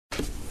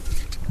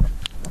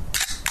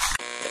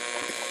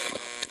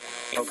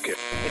Healthcare.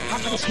 It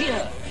happens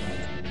here,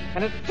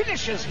 and it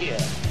finishes here.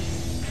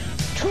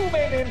 2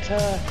 men enter,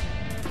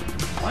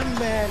 1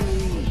 man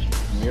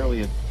leaves.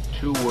 Merely a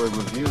 2-word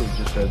review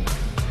just said,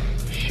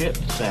 shit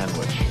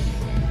sandwich.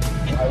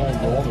 I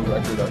will roll the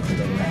record up for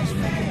the next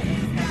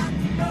minute.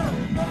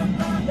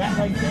 That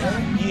right there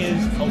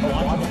is a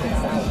logical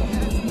fallacy.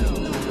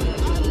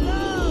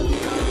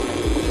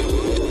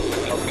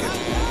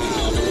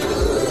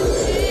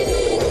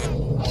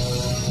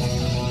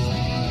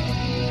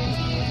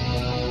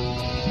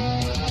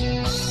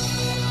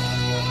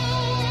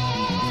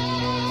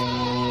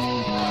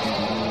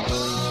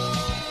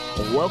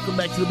 Welcome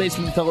back to the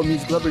Basement, fellow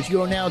music lovers.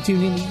 You are now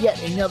tuned in to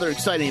yet another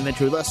exciting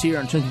adventure with us here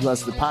on Chunky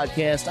Glass of the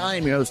Podcast. I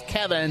am your host,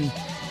 Kevin,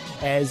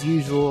 as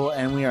usual,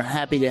 and we are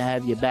happy to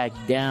have you back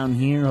down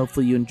here.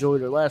 Hopefully you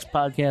enjoyed our last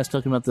podcast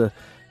talking about the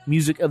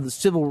music of the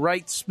civil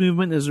rights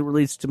movement as it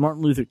relates to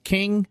Martin Luther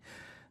King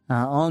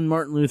on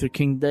Martin Luther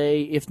King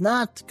Day. If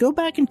not, go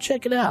back and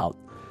check it out.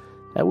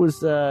 That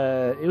was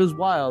it was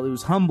wild. It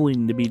was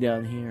humbling to be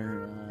down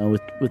here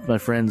with my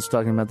friends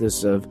talking about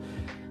this.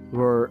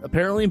 We're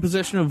apparently in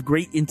possession of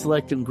great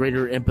intellect and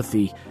greater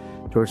empathy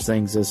towards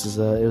things. This is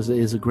it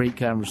was a great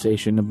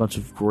conversation, a bunch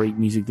of great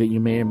music that you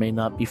may or may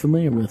not be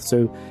familiar with.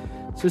 So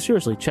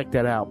seriously, check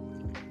that out.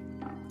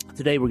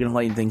 Today we're going to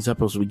lighten things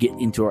up as we get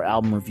into our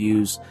album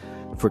reviews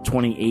for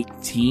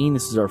 2018.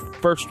 This is our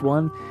first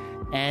one.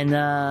 And,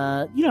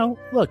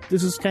 look,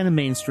 this is kind of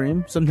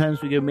mainstream.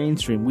 Sometimes we go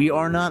mainstream. We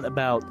are not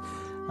about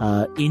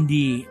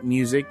indie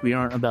music. We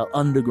aren't about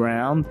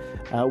underground.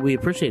 We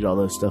appreciate all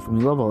those stuff and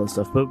we love all that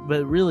stuff.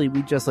 But really,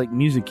 we just like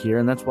music here.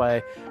 And that's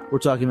why we're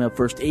talking about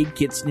First Aid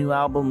Kit's new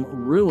album,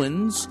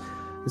 Ruins.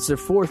 It's their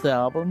 4th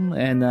album.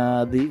 And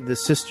the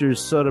sisters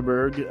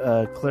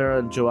Soderbergh, Clara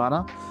and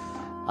Joanna,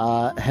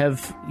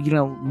 have,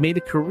 made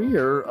a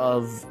career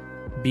of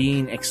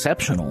being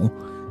exceptional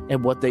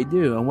at what they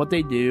do. And what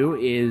they do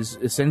is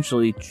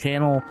essentially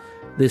channel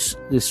this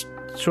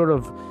sort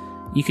of,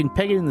 you can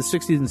peg it in the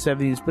 60s and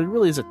 70s, but it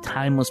really is a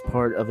timeless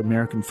part of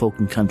American folk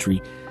and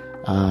country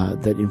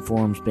that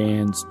informs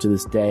bands to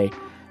this day.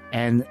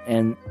 And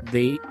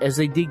they, as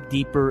they dig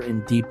deeper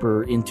and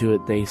deeper into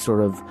it, they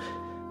sort of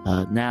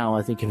now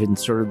I think have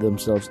inserted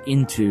themselves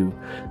into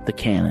the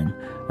canon.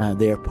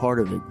 They are part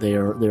of it. They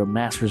are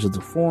masters of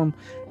the form,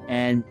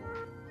 and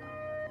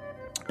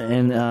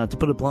to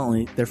put it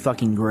bluntly, they're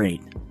fucking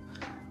great.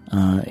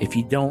 If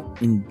you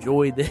don't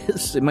enjoy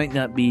this, it might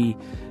not be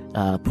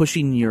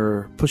pushing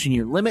your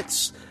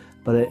limits,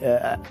 but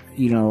I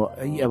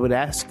would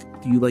ask,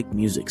 do you like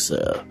music,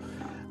 sir?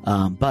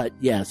 But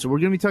yeah, so we're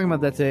gonna be talking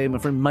about that today. My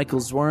friend Michael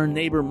Zwern,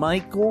 neighbor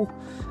Michael,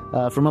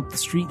 from up the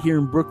street here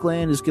in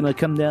Brooklyn, is gonna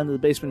come down to the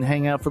basement and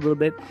hang out for a little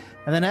bit.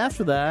 And then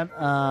after that,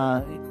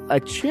 I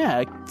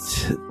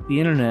checked the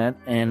internet,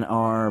 and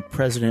our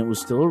president was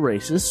still a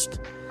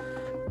racist.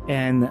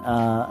 And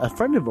a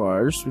friend of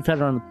ours, we've had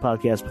her on the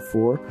podcast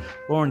before,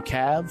 Lauren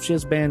Cav, she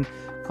has a band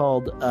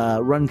called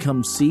Run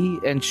Come See,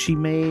 and she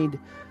made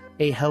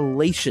a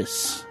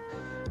hellacious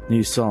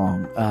new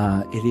song.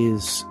 It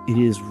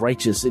is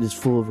righteous. It is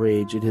full of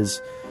rage. It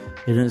is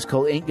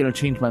called Ain't Gonna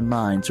Change My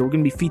Mind. So we're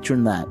gonna be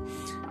featuring that,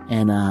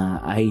 and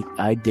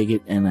I dig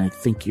it, and I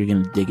think you're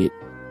gonna dig it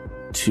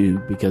too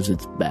because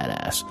it's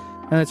badass.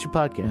 And that's your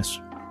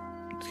podcast.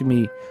 It's gonna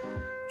be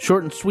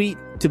short and sweet,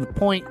 to the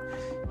point.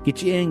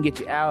 Get you in, get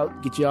you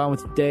out, get you on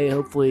with your day.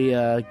 Hopefully,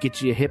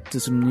 get you hip to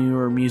some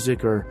newer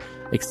music, or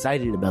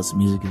excited about some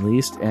music at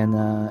least. And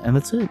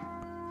that's it.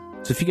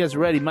 So if you guys are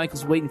ready,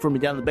 Michael's waiting for me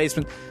down in the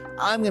basement.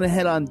 I'm going to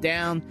head on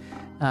down.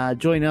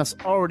 Join us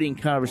already in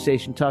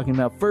conversation talking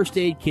about First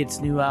Aid Kit's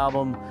new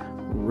album,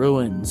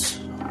 Ruins.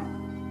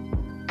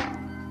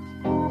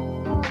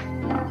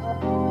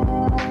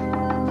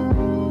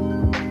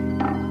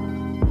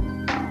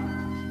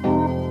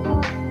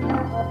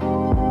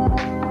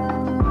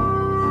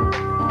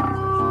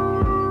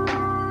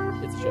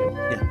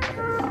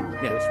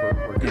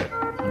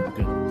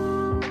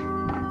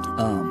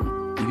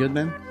 Good,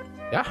 man?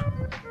 Yeah.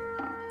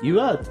 You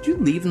did you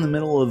leave in the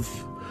middle of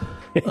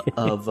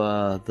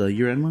the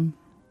year-end one?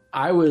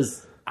 I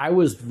was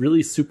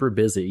really super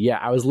busy. Yeah,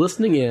 I was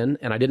listening in,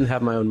 and I didn't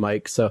have my own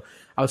mic, so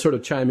I was sort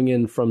of chiming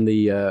in from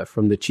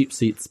the cheap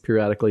seats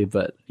periodically.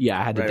 But yeah,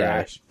 I had to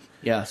dash. Right.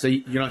 Yeah, so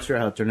you're not sure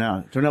how it turned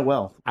out. It turned out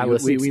well.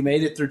 We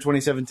made it through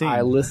 2017.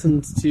 I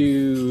listened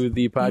to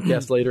the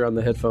podcast later on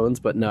the headphones,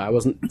 but no, I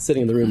wasn't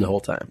sitting in the room the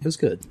whole time. It was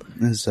good.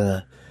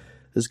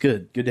 It was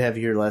good. Good to have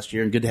you here last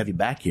year, and good to have you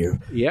back here.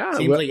 Yeah.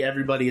 Seems like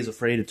everybody is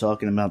afraid of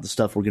talking about the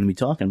stuff we're going to be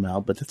talking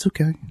about, but that's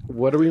okay.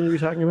 What are we going to be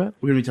talking about?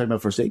 We're going to be talking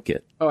about First Aid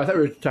Kit. Oh, I thought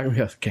we were talking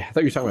about. Okay, I thought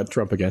you were talking about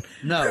Trump again.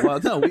 No.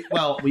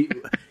 We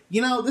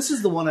this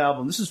is the one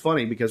album. This is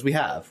funny because we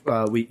have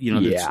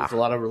it's a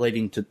lot of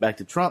relating back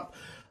to Trump,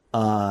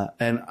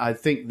 and I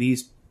think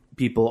these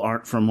people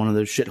aren't from one of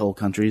those shithole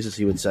countries, as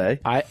he would say.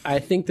 I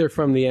think they're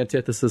from the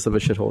antithesis of a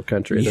shithole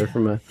country. They're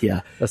from a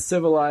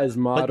civilized,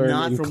 modern, but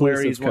not inclusive from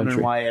where he's country.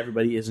 wondering why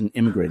everybody isn't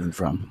immigrating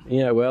from.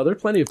 Yeah, well, there are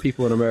plenty of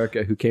people in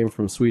America who came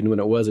from Sweden when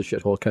it was a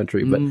shithole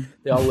country, but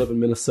they all live in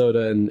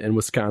Minnesota and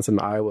Wisconsin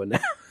and Iowa now.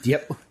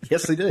 Yep.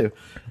 Yes, they do.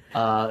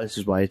 This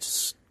is why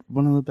it's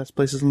one of the best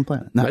places on the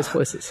planet. No, nice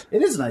places.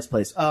 It is a nice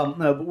place. No,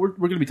 but we're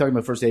going to be talking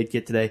about First Aid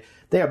Kit today.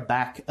 They are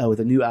back with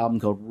a new album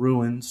called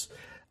Ruins.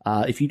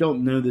 If you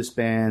don't know this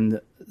band,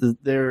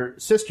 they're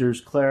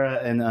sisters, Clara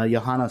and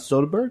Johanna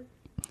Soderberg.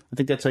 I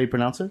think that's how you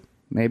pronounce it.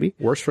 Maybe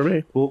works for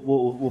me.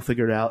 We'll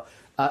figure it out.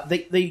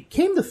 They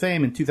came to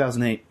fame in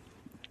 2008,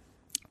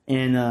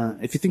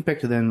 and if you think back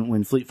to then,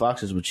 when Fleet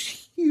Foxes was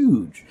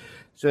huge,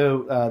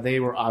 so they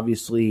were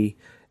obviously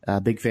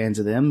big fans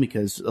of them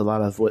because a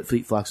lot of what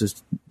Fleet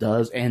Foxes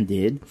does and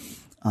did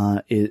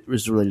it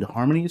was related to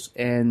harmonies,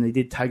 and they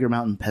did Tiger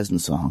Mountain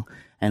Peasant Song,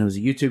 and it was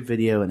a YouTube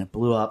video, and it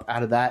blew up.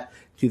 Out of that,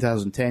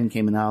 2010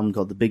 came an album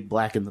called The Big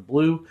Black and the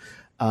Blue.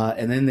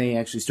 And then they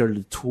actually started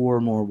to tour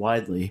more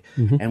widely,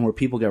 and where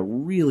people got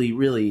really,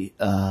 really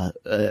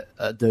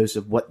a dose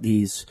of what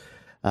these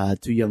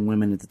two young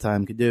women at the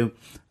time could do.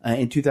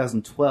 In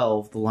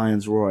 2012, The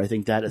Lion's Roar, I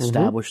think that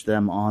established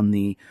them on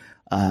the...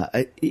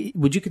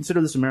 would you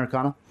consider this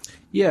Americana?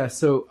 Yeah,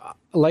 so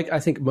like I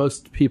think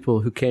most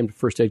people who came to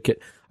First Aid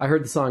Kit, I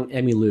heard the song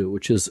Emmylou,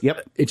 which is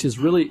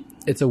really,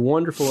 it's a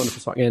wonderful, wonderful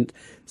song. And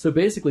so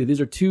basically these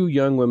are two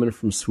young women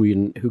from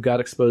Sweden who got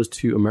exposed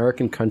to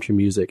American country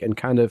music and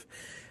kind of,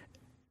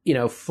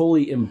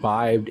 fully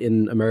imbibed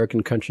in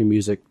American country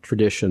music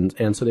traditions.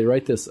 And so they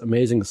write this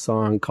amazing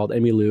song called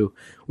Emmylou,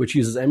 which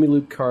uses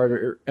Emmylou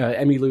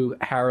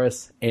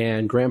Harris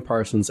and Graham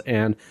Parsons,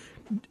 and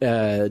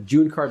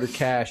June Carter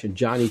Cash and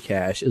Johnny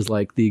Cash is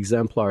like the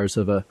exemplars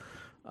of a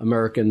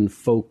American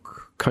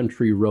folk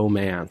country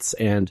romance.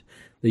 And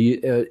the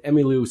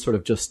Emmylou sort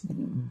of just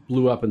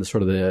blew up in the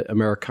sort of the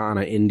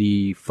Americana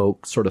indie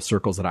folk sort of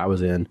circles that I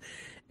was in.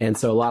 And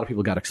so a lot of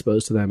people got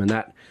exposed to them. And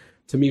that,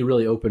 to me,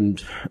 really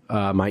opened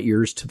my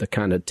ears to the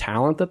kind of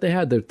talent that they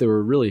had. That they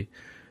were really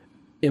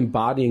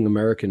embodying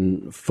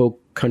American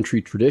folk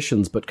country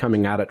traditions, but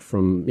coming at it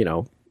from,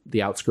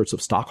 the outskirts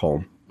of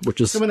Stockholm, which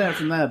is coming out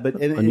from that, but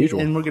unusual.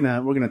 And we're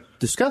gonna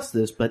discuss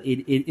this, but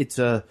it's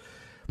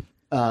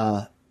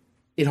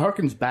it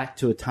harkens back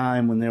to a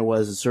time when there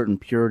was a certain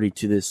purity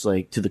to this,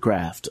 like to the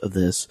craft of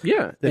this.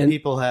 Yeah, that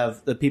people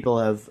have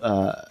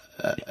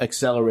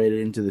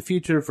accelerated into the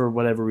future for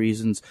whatever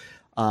reasons.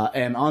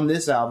 And on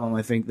this album,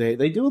 I think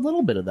they do a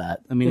little bit of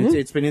that. I mean,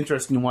 it's been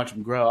interesting to watch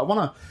them grow. I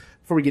want to,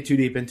 before we get too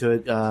deep into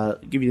it,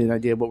 give you an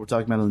idea of what we're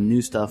talking about on the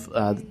new stuff.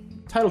 The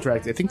title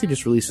track, I think they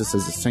just released this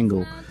as a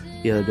single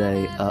the other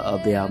day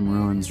of the album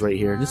Ruins right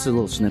here. This is a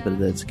little snippet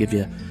of it to give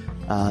you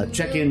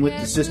check in with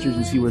the sisters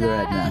and see where they're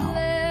at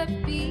now.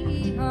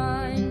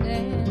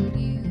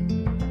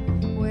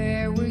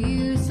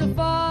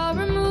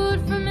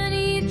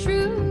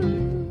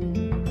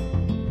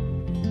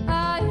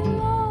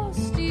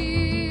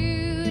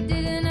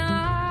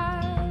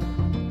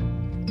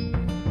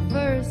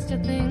 I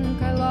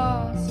think I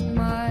lost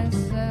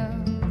myself.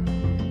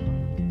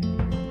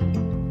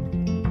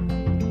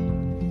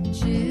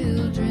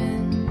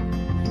 Children,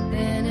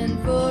 then and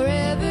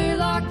forever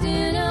locked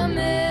in a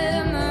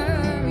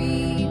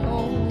memory,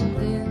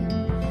 holding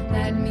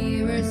that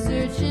mirror,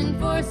 searching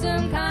for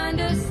some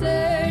kind of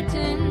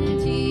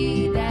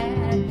certainty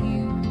that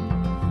you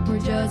were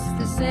just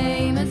the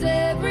same as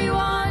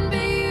everyone,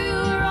 but you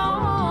were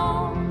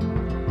wrong,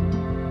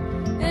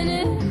 and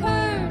it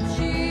hurts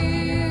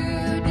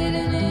you,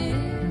 didn't it?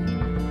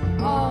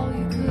 All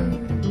you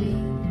could be.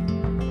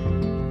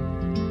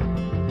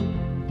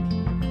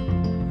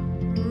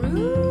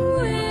 Ruins.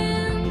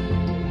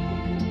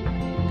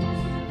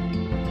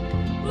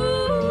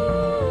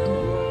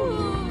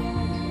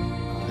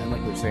 And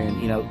like we're saying,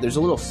 there's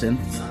a little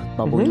synth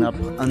bubbling up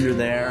under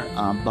there,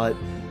 but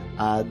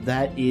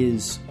that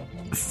is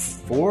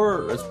as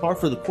par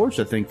for the course,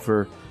 I think,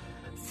 for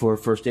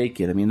First Aid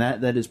Kit. I mean,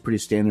 that is pretty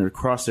standard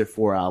across their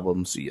 4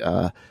 albums.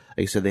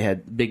 Like I said, they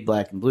had Big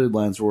Black and Blue,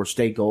 Lion's Roar,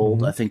 Stay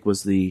Gold, I think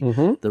was the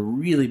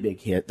really big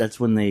hit.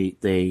 That's when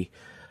they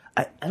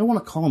I don't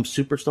want to call them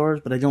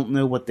superstars, but I don't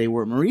know what they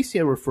were.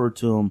 Mauricio referred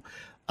to them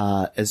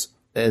as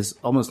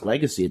almost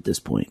legacy at this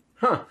point.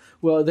 Huh.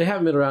 Well, they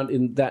haven't been around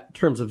in that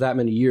terms of that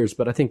many years,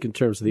 but I think in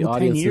terms of the 10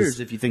 audiences, years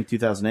if you think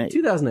 2008.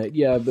 2008,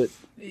 yeah, but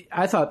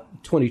I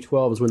thought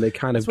 2012 is when they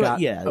kind of got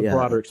a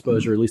broader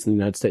exposure, at least in the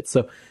United States.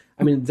 So,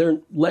 I mean, they're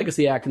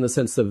legacy act in the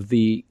sense of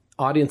the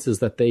audiences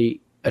that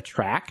they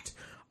attract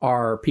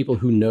are people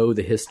who know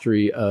the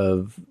history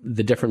of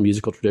the different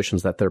musical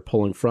traditions that they're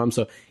pulling from.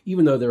 So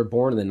even though they were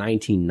born in the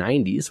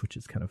 1990s, which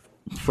is kind of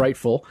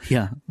frightful,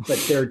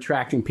 but they're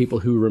attracting people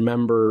who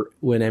remember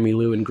when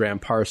Emmylou and Graham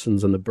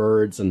Parsons and the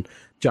Byrds and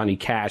Johnny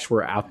Cash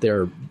were out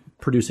there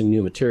producing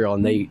new material,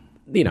 and they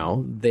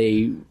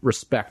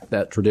respect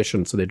that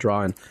tradition, so they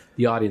draw in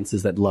the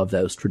audiences that love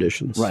those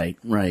traditions.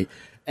 Right.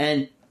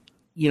 And,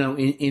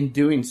 in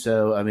doing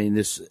so, I mean,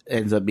 this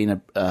ends up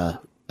being a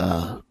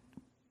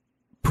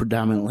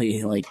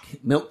predominantly like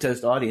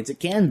milquetoast audience. It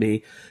can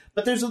be,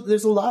 but there's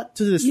a lot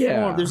to this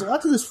form. There's a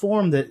lot to this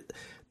form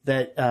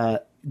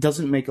that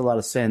doesn't make a lot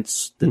of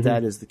sense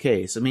that is the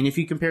case. I mean, if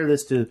you compare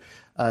this to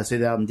say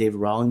the album David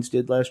Rawlings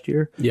did last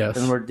year, yes,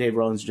 and where Dave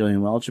Rawlings,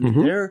 Jillian Welch, I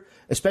mean, they're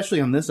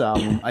especially on this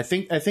album. I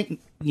think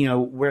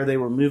where they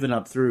were moving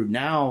up through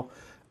now.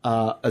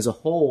 As a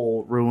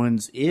whole,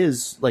 Ruins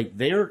is like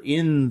they're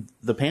in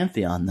the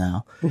pantheon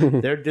now.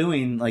 They're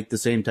doing like the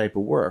same type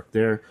of work.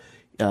 They're,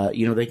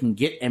 they can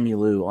get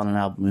Emmylou on an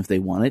album if they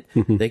want it.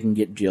 They can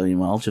get Jillian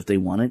Welch if they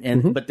want it,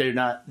 and but they're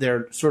not.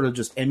 They're sort of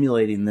just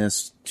emulating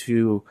this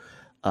to.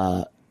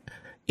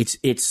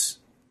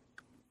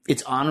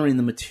 It's honoring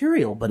the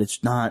material, but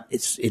it's not.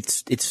 It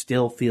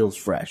still feels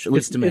fresh, at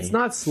least to me. It's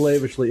not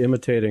slavishly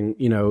imitating,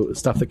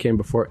 stuff that came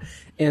before.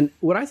 And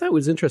what I thought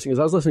was interesting is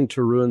I was listening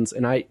to Ruins,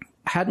 and I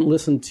hadn't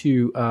listened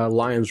to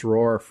Lion's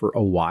Roar for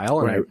a while,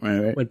 and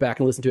I went back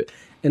and listened to it.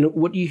 And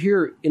what you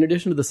hear, in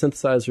addition to the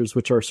synthesizers,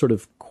 which are sort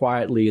of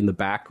quietly in the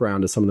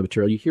background of some of the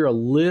material, you hear a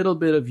little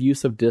bit of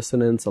use of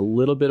dissonance, a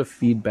little bit of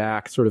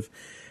feedback, sort of,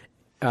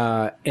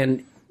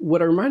 and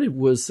what I reminded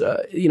was,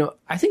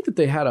 I think that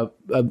they had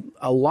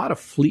a lot of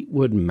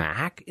Fleetwood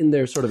Mac in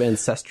their sort of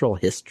ancestral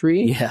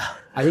history. Yeah,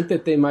 I think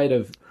that they might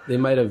have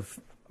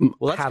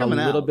had a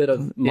little bit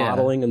of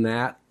modeling in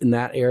that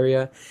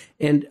area.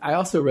 And I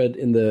also read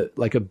in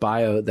a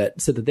bio that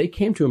said that they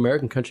came to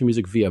American country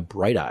music via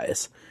Bright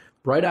Eyes.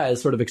 Bright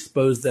Eyes sort of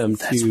exposed them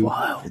to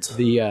wild.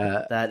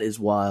 That is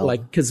wild.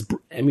 Like, because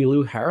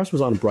Emmylou Harris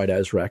was on a Bright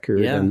Eyes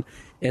record,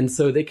 and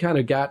so they kind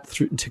of got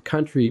through to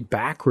country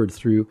backward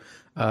through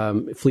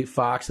Fleet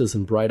Foxes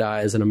and Bright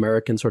Eyes and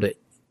American sort of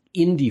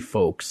indie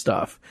folk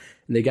stuff,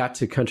 and they got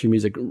to country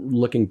music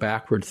looking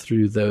backward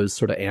through those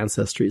sort of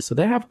ancestries. So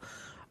they have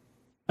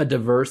a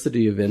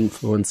diversity of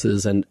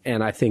influences, and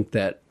I think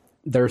that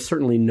there's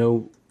certainly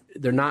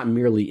they're not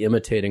merely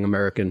imitating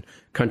American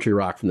country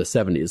rock from the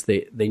 70s.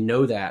 They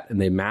know that, and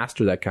they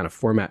master that kind of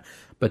format,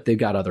 but they've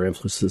got other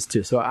influences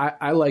too. So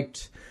I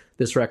liked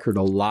this record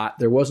a lot.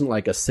 There wasn't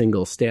like a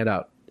single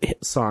standout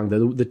song.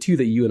 The two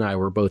that you and I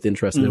were both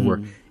interested in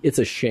were It's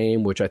a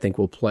Shame, which I think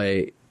we'll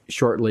play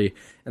shortly,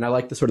 and I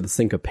like the sort of the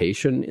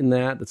syncopation in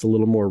that. It's a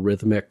little more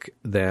rhythmic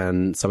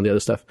than some of the other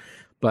stuff.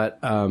 But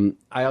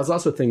I was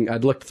also thinking,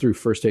 I'd looked through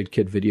First Aid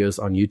Kit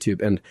videos on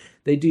YouTube, and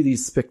they do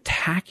these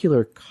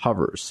spectacular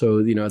covers.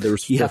 So, there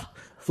was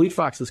Fleet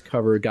Foxes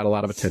cover got a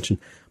lot of attention,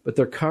 but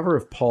their cover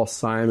of Paul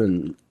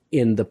Simon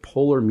in the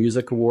Polar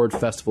Music Award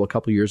Festival a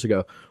couple years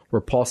ago,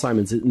 where Paul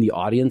Simon's in the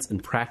audience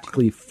and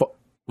practically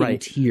in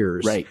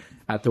tears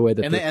at the way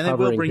that they're covering his song. And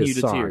they will bring you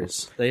to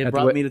tears. They have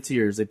brought me to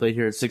tears. They played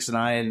here at 6 and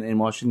I in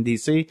Washington,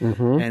 D.C.,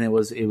 and it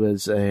was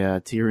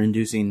a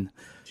tear-inducing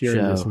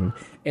show.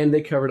 And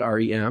they covered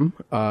R.E.M.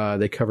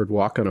 They covered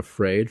Walk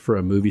Unafraid for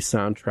a movie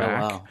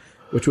soundtrack,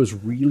 which was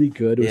really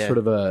good. It was sort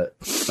of a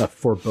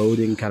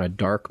foreboding kind of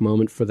dark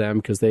moment for them,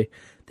 because they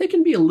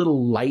can be a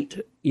little light,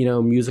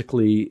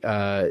 musically.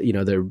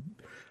 They're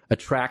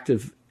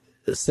attractive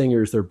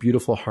singers. They're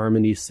beautiful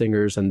harmony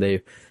singers, and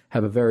they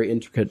have a very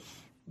intricate,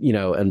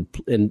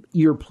 and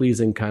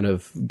ear-pleasing kind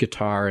of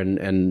guitar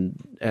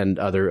and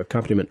other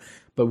accompaniment.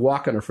 But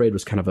Walk Unafraid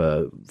was kind of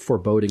a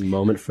foreboding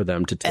moment for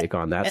them to take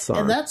on that song.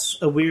 And that's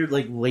a weird,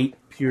 late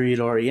period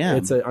REM.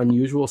 It's an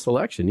unusual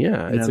selection,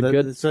 yeah. It's a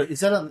good. So is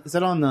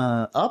that on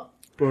Up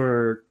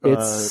or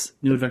it's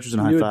New Adventures in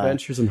Hi-Fi? New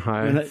Adventures in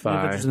Hi-Fi. New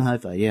Adventures in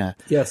Hi-Fi, yeah.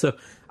 Yeah, so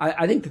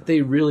I think that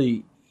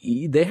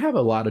they have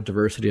a lot of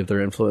diversity of their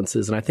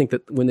influences, and I think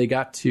that when they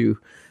got to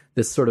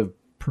this sort of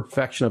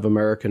perfection of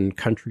American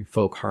country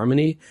folk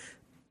harmony,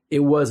 it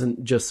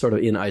wasn't just sort of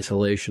in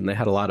isolation. They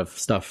had a lot of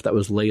stuff that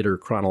was later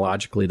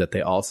chronologically that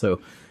they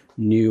also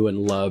knew and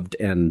loved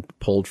and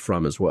pulled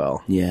from as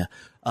well. Yeah.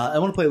 I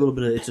want to play a little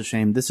bit of It's a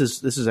Shame. This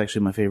is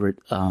actually my favorite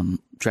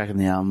track on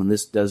the album, and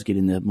this does get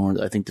into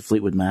more, I think, the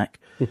Fleetwood Mac.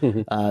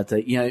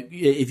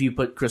 If you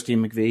put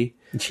Christine McVie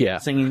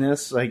singing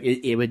this,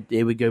 it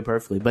would go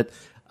perfectly. But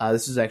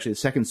this is actually the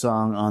second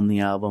song on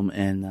the album,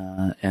 and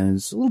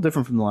it's a little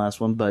different from the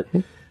last one. But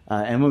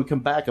and when we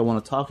come back, I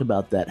want to talk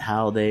about that,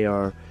 how they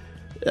are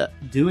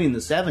doing the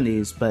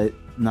 70s, but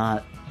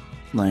not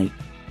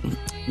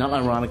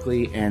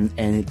ironically, and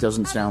it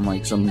doesn't sound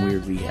like some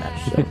weird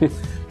rehash.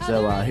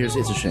 So here's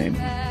It's a Shame.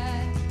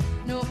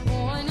 No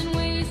point in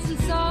wasting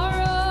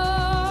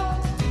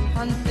sorrow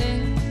on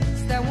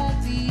things that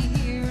won't be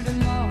here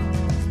tomorrow.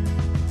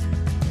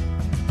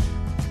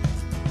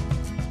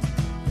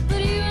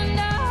 But you and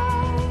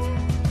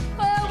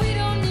I, we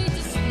don't need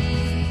to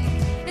speak.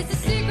 It's a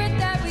secret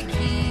that we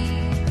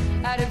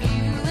keep out of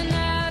view and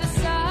out of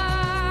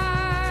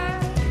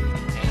sight.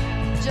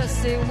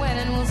 Just say when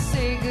and we'll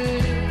say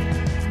good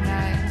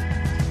night.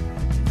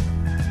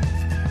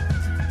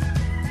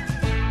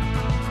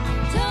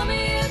 Tell me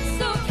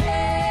it's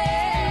okay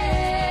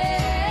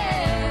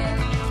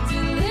to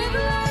live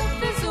life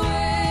this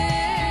way.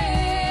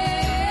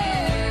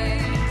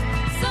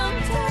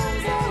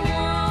 Sometimes I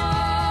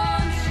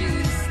want you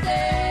to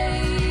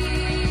stay.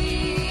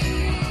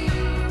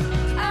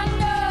 I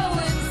know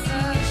it's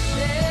a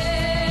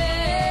shame,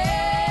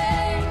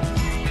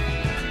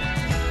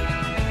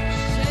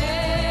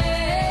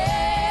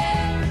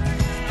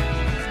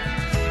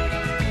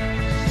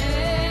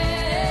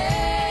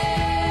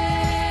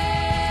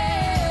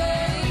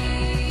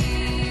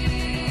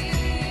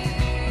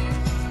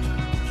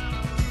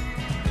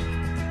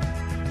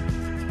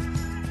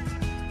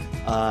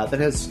 that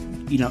has,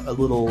 a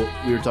little,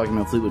 we were talking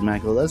about Fleetwood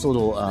Mac, that's a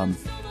little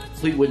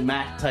Fleetwood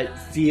Mac type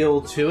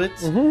feel to it.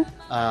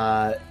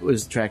 What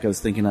was the track I was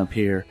thinking up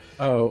here?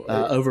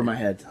 Over My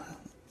Head,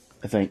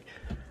 I think.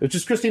 Which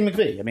is Christine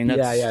McVie. I mean,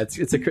 that's...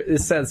 It's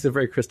a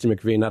very Christine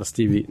McVie, not a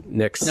Stevie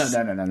Nicks.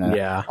 No.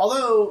 Yeah.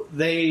 Although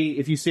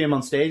if you see them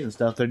on stage and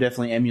stuff, they're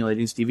definitely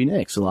emulating Stevie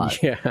Nicks a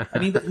lot. Yeah. I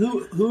mean,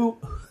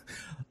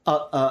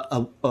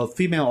 a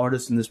female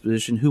artist in this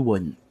position, who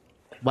wouldn't?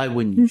 Why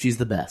wouldn't you? She's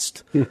the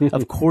best.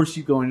 Of course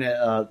you're going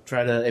to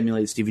try to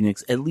emulate Stevie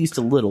Nicks at least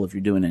a little if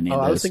you're doing any of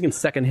those. I was thinking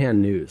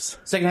Secondhand News.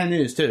 Secondhand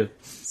News, too.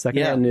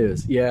 Secondhand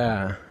News,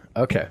 yeah.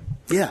 Okay.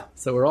 Yeah.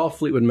 So we're all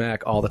Fleetwood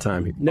Mac all the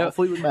time here. No, all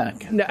Fleetwood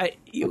Mac. No,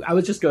 I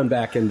was just going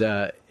back and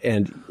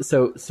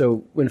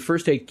so when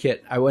First Aid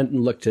Kit, I went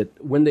and looked at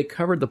when they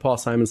covered the Paul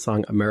Simon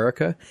song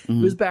America. It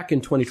was back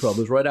in 2012.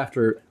 It was right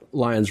after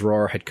Lion's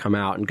Roar had come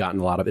out and gotten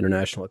a lot of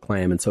international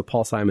acclaim, and so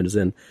Paul Simon is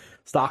in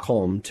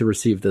Stockholm to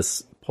receive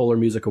this Polar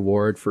Music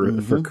Award for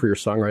career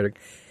songwriting.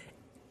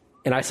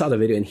 And I saw the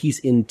video, and he's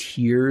in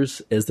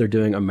tears as they're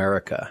doing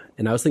America.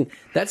 And I was thinking,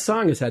 that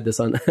song has had this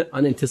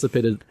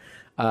unanticipated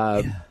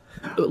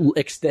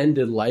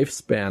extended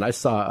lifespan. I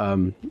saw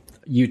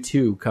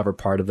U2 cover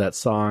part of that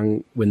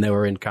song when they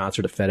were in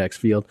concert at FedEx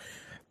Field.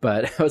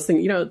 But I was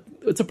thinking,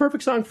 it's a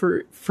perfect song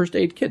for First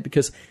Aid Kit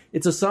because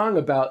it's a song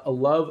about a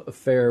love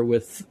affair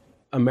with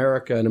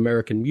America and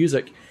American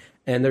music.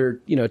 And they're,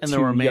 and the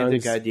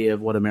romantic idea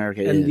of what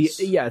America is.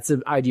 It's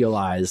an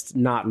idealized,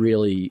 not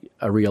really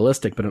a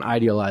realistic, but an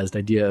idealized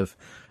idea of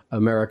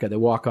America. They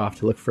walk off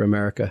to look for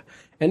America.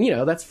 And,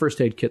 that's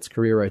First Aid Kit's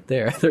career right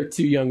there. They're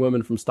two young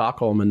women from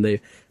Stockholm, and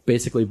they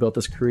basically built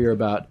this career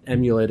about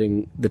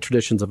emulating the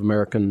traditions of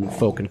American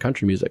folk and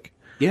country music.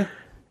 Yeah.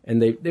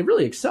 And they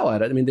really excel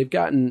at it. I mean, they've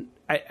gotten...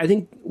 I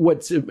think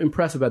what's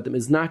impressive about them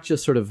is not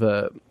just sort of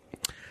a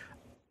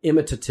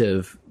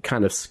imitative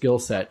kind of skill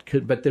set,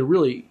 but they're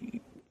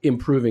really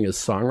improving as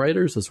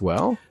songwriters as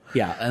well.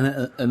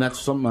 Yeah, and that's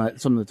something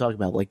to talk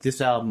about. Like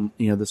this album,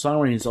 the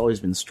songwriting has always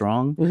been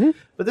strong,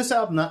 but this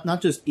album,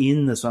 not just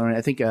in the songwriting.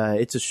 I think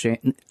It's a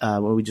Shame.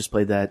 When we just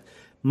played that,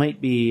 might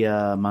be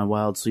My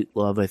Wild Sweet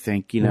Love. I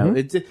think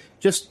it's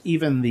just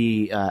even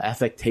the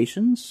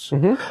affectations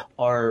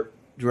are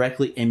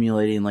directly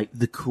emulating like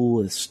the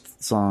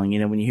coolest song.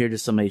 When you hear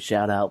just somebody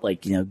shout out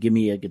like give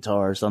me a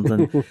guitar or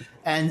something,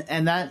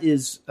 and that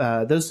is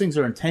those things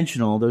are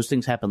intentional. Those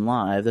things happen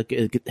live.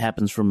 It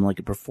happens from like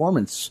a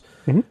performance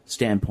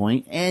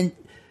standpoint, and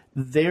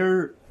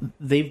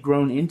they've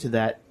grown into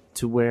that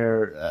to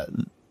where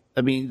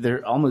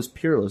they're almost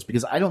peerless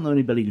because I don't know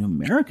anybody in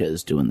America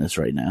is doing this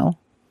right now.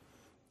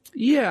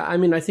 Yeah,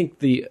 I think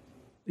the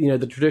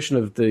tradition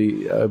of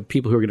the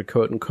people who are going to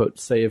quote unquote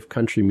save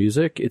country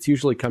music, it's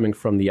usually coming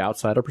from the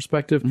outsider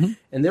perspective,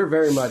 and they're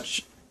very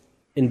much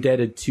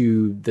indebted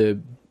to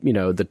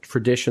the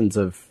traditions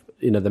of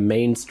the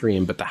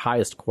mainstream, but the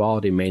highest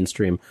quality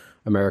mainstream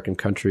American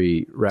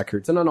country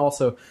records, and then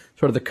also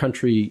sort of the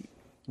country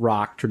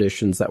rock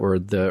traditions that were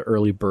the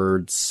early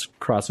Byrds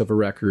crossover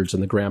records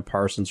and the Graham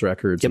Parsons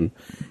records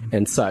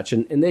and such,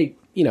 and they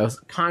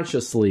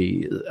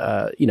consciously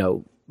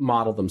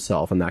model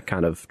themselves in that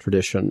kind of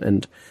tradition.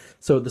 And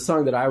so the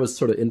song that I was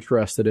sort of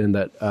interested in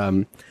that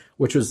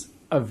which was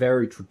a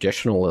very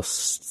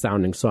traditionalist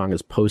sounding song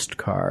is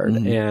Postcard.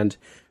 And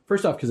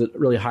first off, because it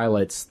really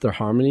highlights their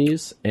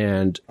harmonies,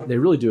 and they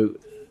really do,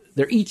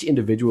 they're each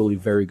individually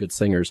very good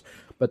singers,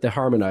 but they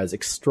harmonize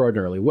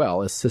extraordinarily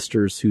well, as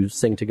sisters who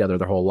sing together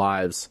their whole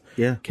lives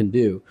can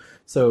do.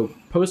 So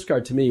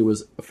Postcard to me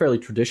was a fairly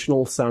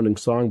traditional sounding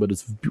song, but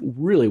it's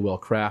really well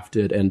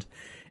crafted, and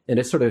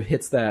it sort of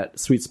hits that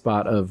sweet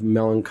spot of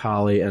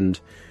melancholy and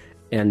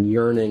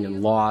yearning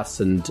and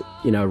loss and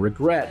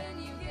regret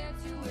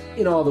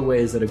in all the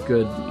ways that a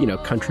good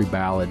country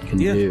ballad can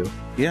do.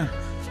 Yeah.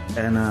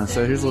 And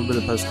so here's a little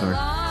bit of Postcard.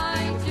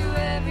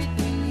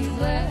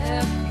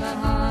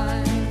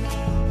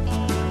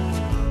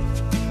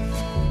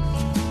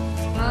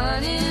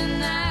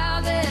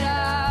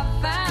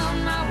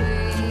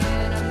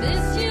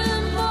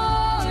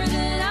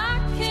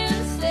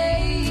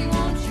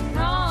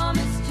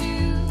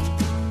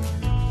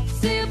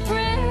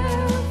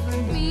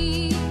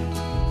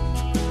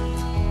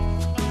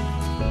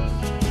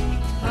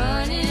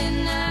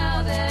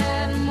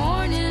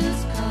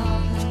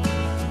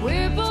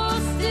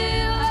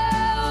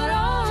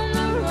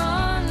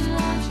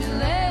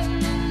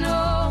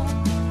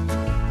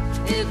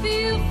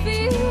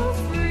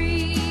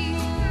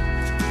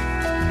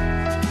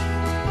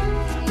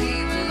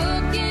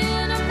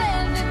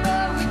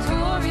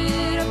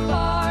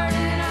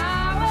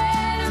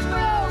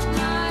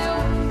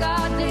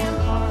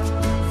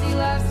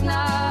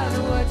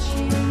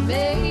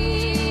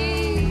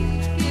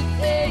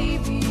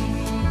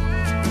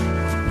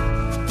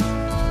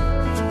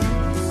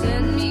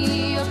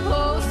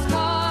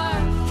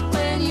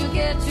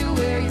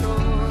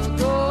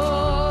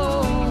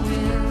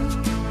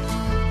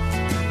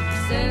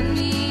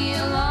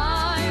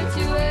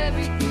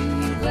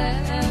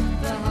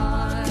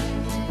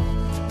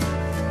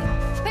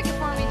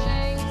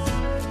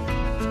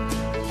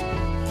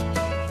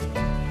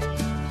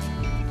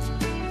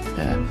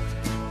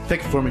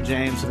 Pick it for me,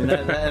 James. I mean,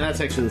 and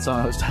that's actually the song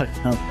I was talking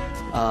about.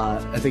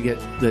 I think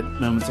that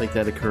moments like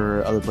that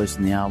occur other places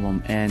in the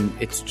album, and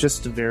it's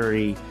just a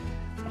very.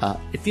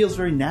 It feels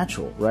very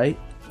natural, right?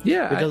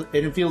 Yeah,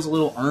 it feels a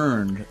little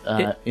earned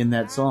in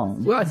that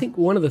song. Well, I think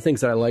one of the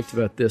things that I liked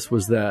about this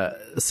was the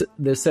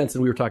sense,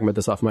 and we were talking about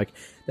this off mic,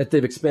 that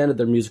they've expanded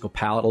their musical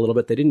palette a little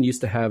bit. They didn't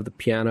used to have the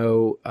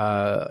piano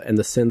and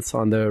the synths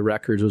on the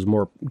records; it was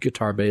more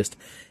guitar based.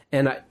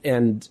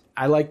 And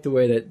I like the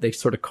way that they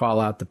sort of call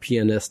out the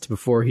pianist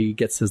before he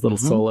gets his little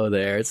solo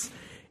there.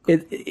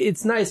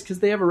 It's nice because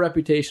they have a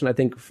reputation, I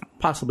think,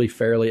 possibly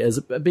fairly, as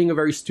being a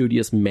very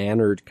studious,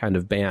 mannered kind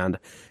of band.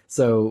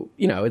 So,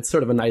 it's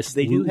sort of a nice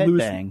they do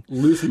headbang.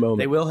 Loose moment.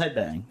 They will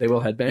headbang. They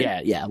will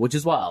headbang? Yeah, which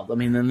is wild. I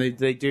mean, then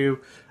they do,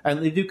 and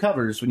they do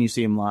covers when you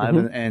see them live,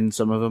 and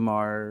some of them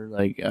are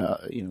like,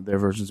 their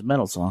versions of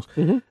metal songs.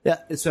 Yeah,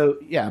 so,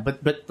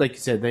 but like you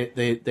said,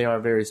 they are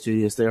very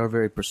studious. They are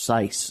very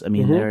precise. I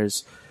mean,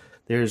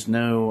 there's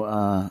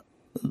no,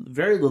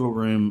 very little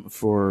room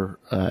for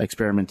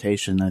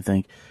experimentation, I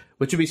think,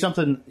 which would be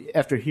something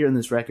after hearing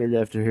this record,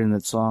 after hearing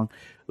that song,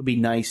 would be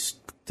nice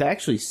to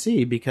actually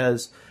see,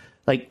 because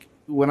like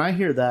when I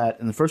hear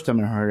that and the first time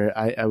I heard it,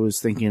 I was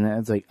thinking,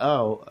 it's like,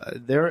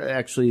 they're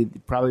actually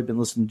probably been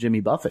listening to Jimmy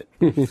Buffett,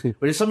 which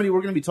is somebody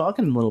we're going to be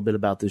talking a little bit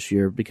about this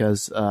year,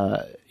 because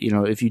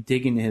if you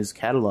dig into his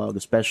catalog,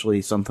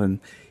 especially something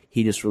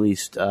he just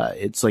released,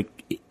 it's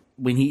like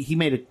when he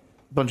made a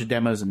bunch of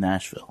demos in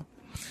Nashville.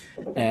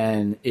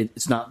 And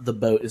it's not the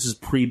boat. This is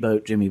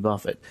pre-boat Jimmy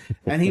Buffett.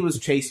 And he was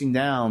chasing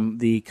down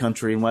the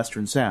country and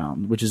western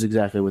sound, which is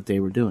exactly what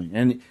they were doing.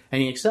 And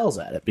he excels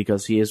at it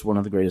because he is one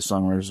of the greatest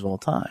songwriters of all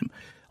time.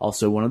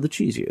 Also one of the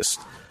cheesiest.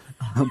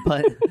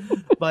 But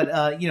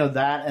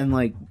that and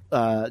like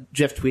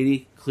Jeff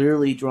Tweedy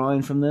clearly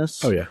drawing from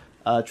this. Oh, yeah.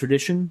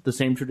 Tradition, the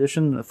same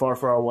tradition, far,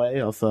 far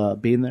away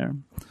of being there.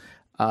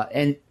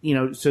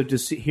 So to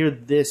hear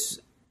this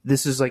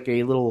is like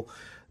a little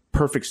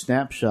perfect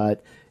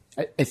snapshot.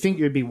 I think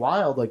it would be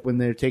wild, like when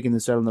they're taking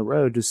this out on the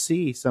road, to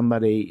see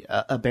somebody,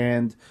 a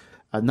band,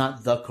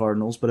 not the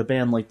Cardinals, but a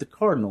band like the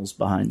Cardinals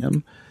behind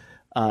them,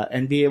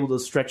 and be able to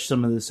stretch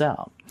some of this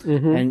out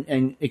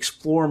and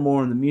explore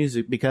more in the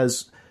music.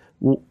 Because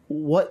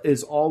what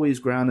is always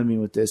grounded me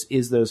with this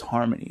is those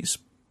harmonies.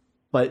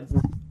 But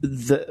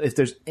if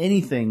there's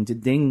anything to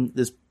ding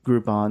this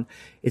group on,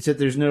 it's that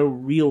there's no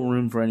real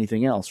room for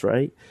anything else,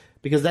 right?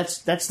 Because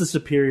that's the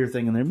superior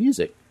thing in their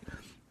music.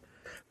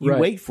 You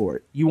wait for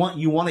it. You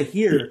want to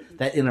hear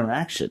that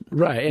interaction.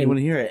 Right. You want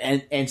to hear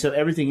it. And so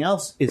everything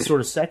else is sort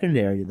of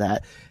secondary to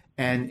that.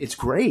 And it's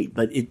great,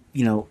 but it'd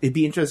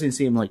be interesting to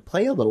see him like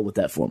play a little with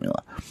that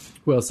formula.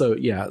 Well, so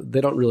yeah,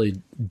 they don't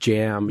really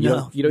jam.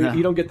 You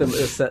don't get them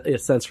a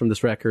sense from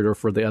this record or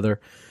for the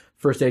other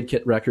First Aid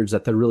Kit records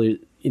that they're really,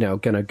 going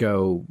to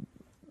go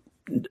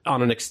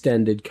on an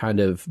extended kind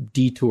of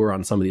detour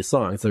on some of these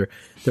songs.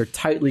 They're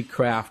tightly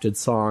crafted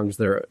songs.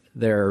 They're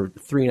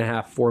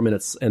 3.5, 4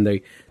 minutes, and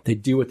they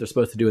do what they're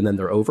supposed to do, and then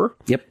they're over.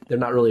 Yep. They're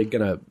not really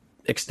going to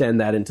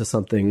extend that into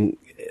something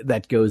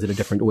that goes in a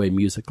different way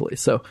musically.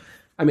 So,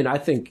 I mean, I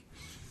think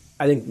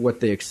what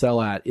they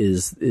excel at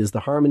is the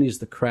harmonies,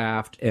 the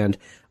craft, and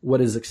what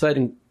is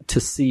exciting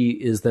to see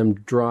is them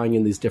drawing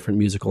in these different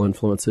musical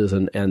influences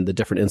and the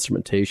different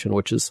instrumentation,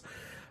 which is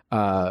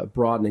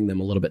broadening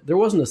them a little bit. There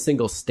wasn't a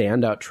single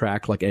standout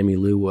track like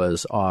Emmylou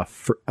was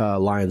off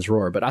Lion's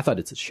Roar, but I thought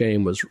It's a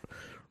Shame was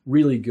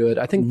really good.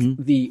 I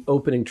think the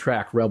opening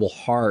track, Rebel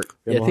Heart,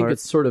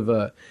 it's sort of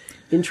a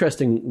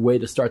interesting way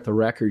to start the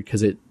record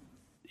because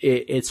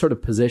it sort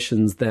of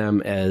positions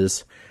them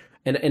as,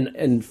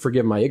 and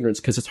forgive my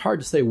ignorance, because it's hard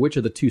to say which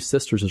of the two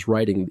sisters is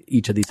writing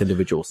each of these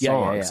individual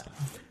songs. Yeah.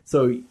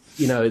 So,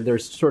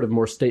 there's sort of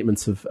more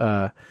statements of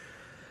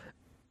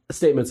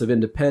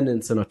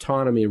independence and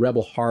autonomy.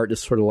 Rebel Heart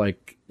is sort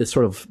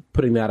of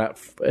putting that out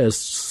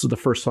as the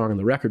first song on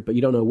the record, but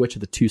you don't know which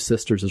of the two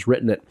sisters has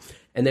written it.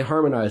 And they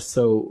harmonize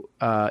so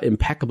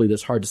impeccably that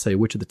it's hard to say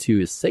which of the two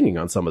is singing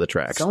on some of the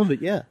tracks. Some of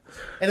it, yeah.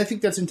 And I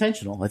think that's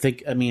intentional. I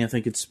think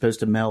it's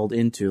supposed to meld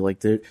into,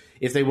 like,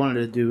 if they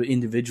wanted to do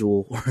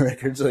individual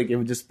records, like, it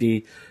would just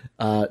be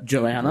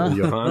Johanna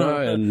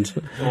and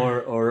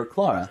or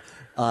Clara.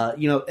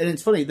 And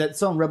it's funny, that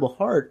song Rebel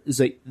Heart is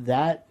like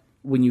that.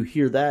 When you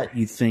hear that,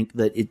 you think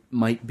that it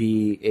might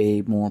be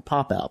a more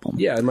pop album.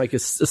 Yeah, and like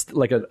it's just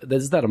like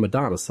is that a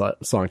Madonna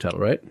song title,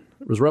 right?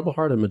 Was Rebel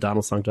Heart a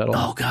Madonna song title?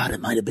 Oh God,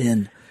 it might have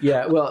been.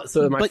 Yeah, well,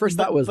 so my first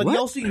thought was, but what? You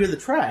also hear the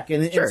track,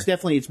 and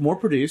it's more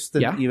produced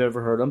than you've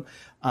ever heard them.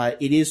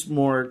 It is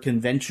more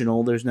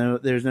conventional. There's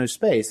no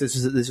space. This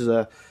is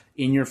a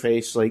in your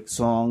face like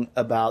song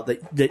about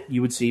that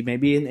you would see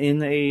maybe in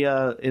the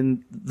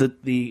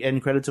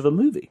end credits of a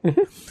movie,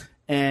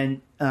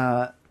 and.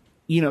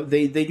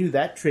 They do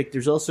that trick.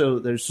 There's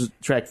the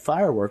track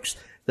Fireworks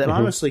that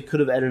honestly could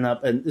have ended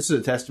up, and this is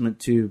a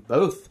testament to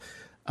both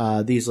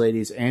these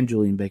ladies and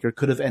Julian Baker,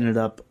 could have ended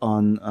up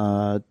on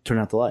Turn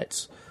Out the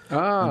Lights.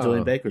 Oh,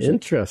 Julian Baker's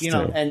interesting.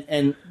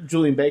 And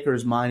Julian Baker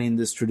is mining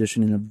this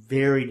tradition in a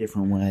very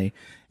different way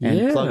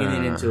and plugging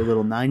it into a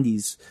little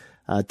 90s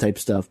type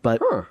stuff.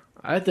 But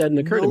That hadn't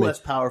occurred to no me. less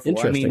powerful.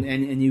 Interesting. I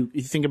mean, and you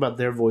think about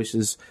their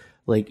voices,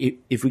 like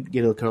if we could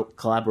get a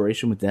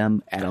collaboration with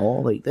them at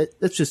all, like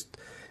that's just,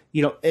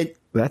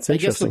 That's I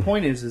guess the interesting.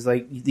 point is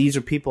like these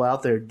are people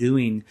out there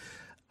doing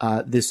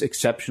this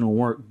exceptional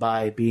work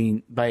by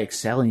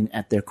excelling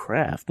at their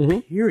craft.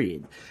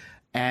 Period.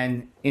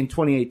 And in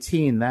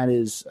 2018, that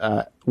is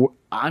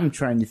I'm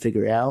trying to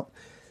figure out,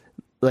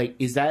 like,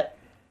 is that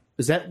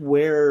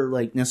where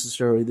like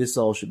necessarily this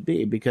all should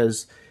be?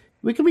 Because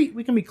we can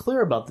be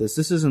clear about this.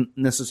 This isn't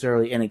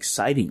necessarily an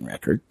exciting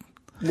record.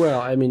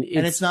 Well, I mean,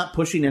 And it's not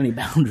pushing any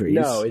boundaries.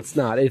 No, it's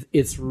not.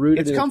 It's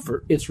rooted. It's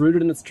comfort. It's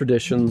rooted in its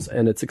traditions,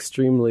 and it's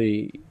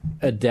extremely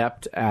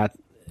adept at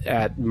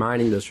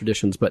mining those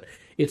traditions. But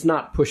it's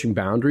not pushing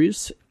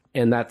boundaries,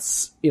 and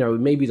that's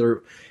maybe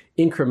they're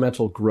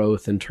incremental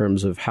growth in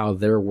terms of how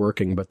they're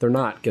working, but they're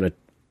not going to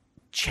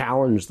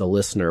challenge the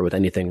listener with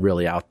anything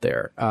really out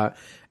there.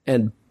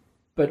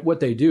 But what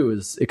they do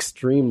is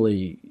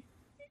extremely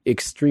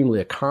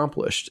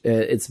accomplished.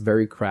 It's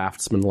very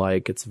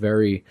craftsmanlike. It's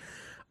very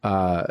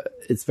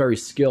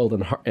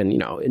skilled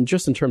and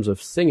just in terms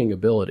of singing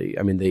ability,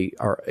 I mean, they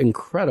are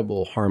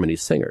incredible harmony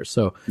singers.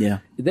 So Yeah.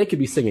 they could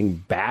be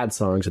singing bad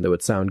songs and they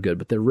would sound good,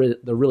 but they're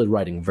really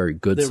writing very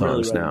good They're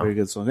songs really writing now. very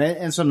good songs,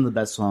 and some of the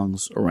best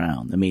songs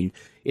around. I mean,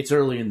 it's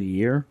early in the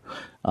year,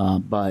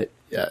 but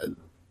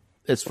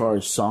as far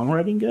as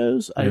songwriting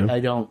goes,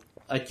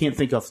 I can't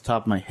think off the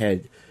top of my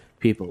head.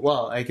 People.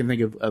 Well, I can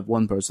think of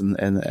one person,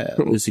 and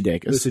Lucy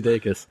Dacus. Lucy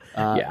Dacus.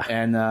 Yeah.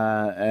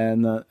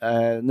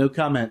 And no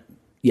comment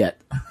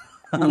yet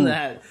on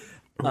that.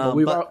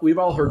 We've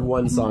all heard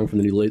one song from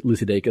the new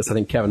Lucy Dacus. I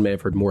think Kevin may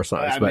have heard more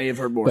songs. I may have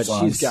heard more but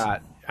songs. She's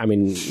got, I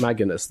mean, my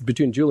goodness,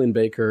 between Julian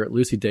Baker,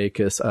 Lucy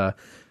Dacus,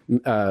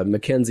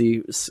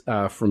 Mackenzie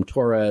from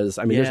Torres.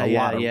 I mean, there's a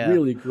lot of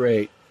really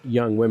great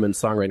young women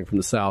songwriting from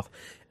the South,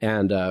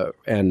 and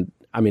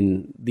I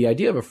mean, the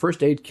idea of a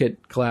First Aid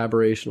Kit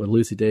collaboration with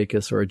Lucy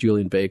Dacus or a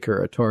Julian Baker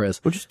or a Torres.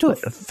 We'll just do a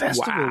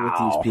festival with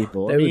these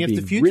people. That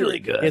would be really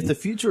good. If the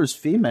future is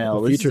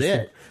female, this is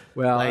it.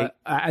 Well,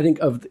 I think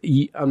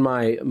on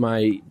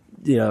my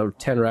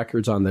 10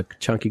 records on the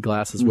Chunky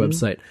Glasses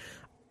website,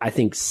 I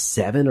think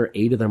 7 or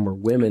 8 of them were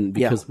women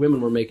because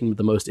women were making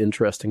the most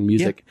interesting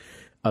music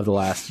of the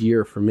last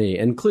year for me,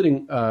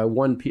 including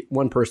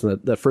one person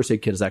that First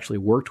Aid Kit has actually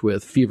worked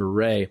with, Fever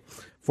Ray,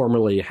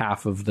 formerly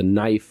half of The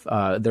Knife.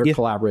 They're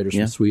collaborators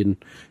from Sweden.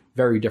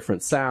 Very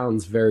different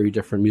sounds, very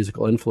different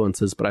musical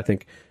influences, but I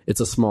think it's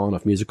a small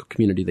enough musical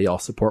community. They all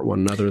support one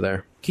another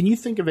there. Can you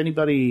think of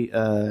anybody,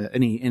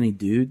 any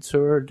dudes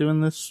who are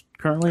doing this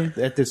currently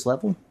at this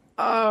level?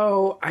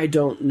 Oh, I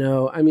don't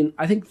know. I mean,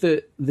 I think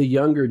the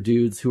younger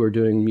dudes who are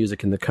doing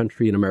music in the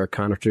country and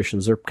Americana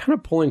traditions are kind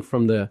of pulling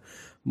from the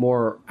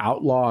more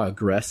outlaw,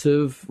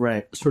 aggressive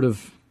sort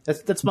of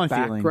that's my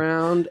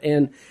background,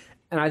 feeling.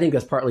 And I think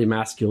that's partly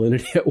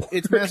masculinity at work.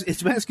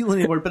 It's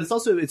masculinity at work, but it's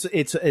also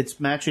it's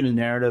matching a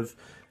narrative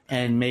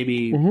and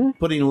maybe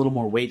putting a little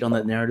more weight on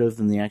that narrative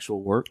than the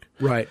actual work.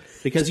 Right.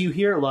 Because you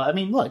hear a lot. I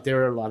mean, look,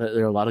 there are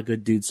a lot of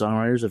good dude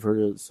songwriters. I've heard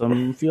of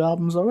a few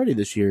albums already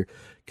this year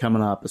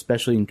coming up,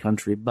 especially in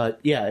country. But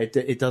yeah,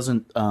 it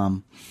doesn't.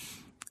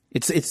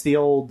 It's the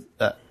old.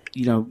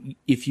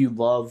 If you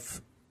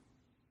love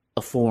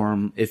a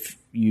form, if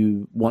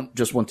you want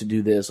to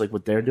do this, like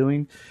what they're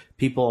doing,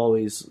 people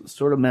always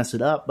sort of mess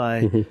it up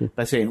by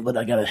saying, "But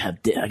I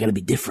gotta be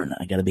different.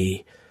 I gotta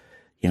be,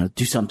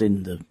 do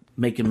something to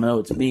make them know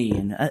it's me."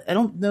 And I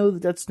don't know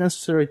that that's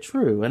necessarily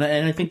true. And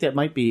I think that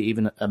might be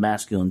even a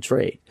masculine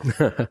trait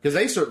because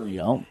they certainly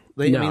don't.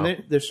 I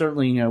mean, they're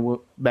certainly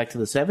back to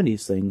the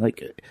 '70s thing.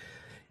 Like,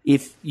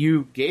 if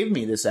you gave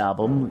me this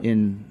album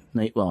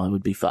I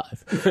would be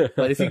 5,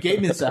 but if you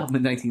gave me this album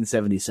in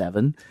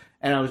 1977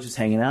 and I was just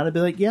hanging out, I'd be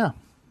like, yeah.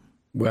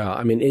 Well,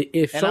 I mean,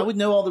 I would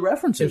know all the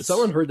references. If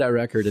someone heard that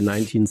record in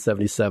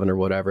 1977 or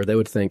whatever, they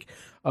would think,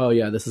 "Oh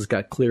yeah, this has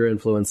got clear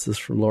influences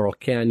from Laurel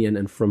Canyon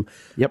and from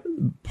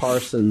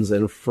Parsons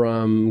and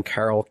from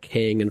Carole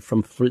King and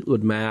from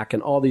Fleetwood Mac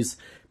and all these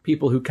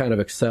people who kind of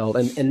excelled."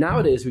 And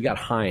nowadays we got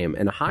Haim,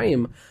 and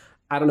Haim.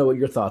 I don't know what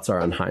your thoughts are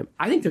on Haim.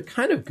 I think they're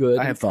kind of good,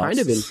 I have thoughts. kind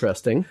of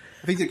interesting.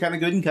 I think they're kind of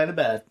good and kind of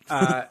bad.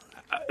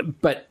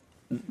 But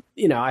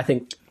I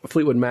think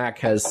Fleetwood Mac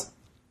has,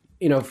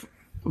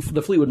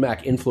 the Fleetwood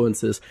Mac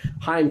influences.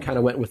 Haim kind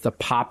of went with the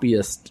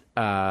poppiest,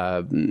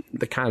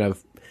 the kind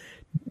of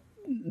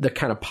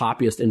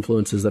poppiest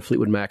influences that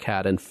Fleetwood Mac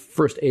had, and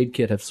First Aid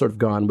Kit have sort of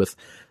gone with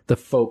the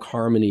folk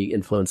harmony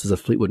influences that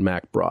Fleetwood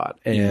Mac brought.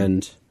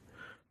 And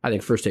I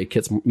think First Aid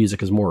Kit's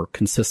music is more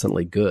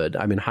consistently good.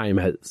 I mean, Haim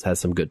has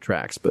some good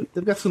tracks, but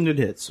they've got some good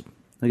hits.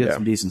 They got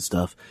some decent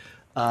stuff.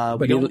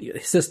 But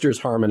sisters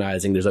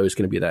harmonizing, there's always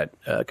going to be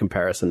that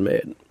comparison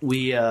made.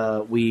 We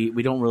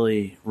don't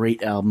really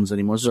rate albums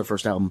anymore. This is our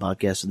first album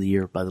podcast of the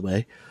year, by the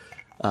way.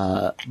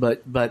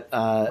 But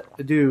I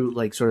do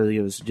like sort of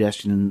give a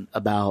suggestion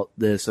about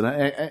this, and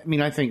I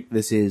mean, I think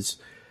this is,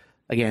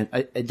 again,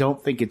 I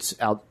don't think it's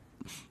going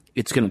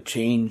to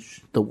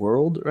change the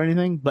world or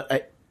anything,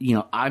 but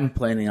I'm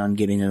planning on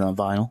getting it on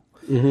vinyl.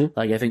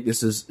 Like, I think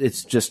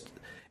it's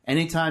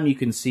anytime you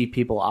can see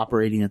people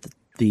operating at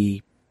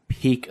the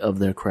peak of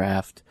their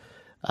craft,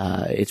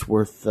 it's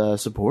worth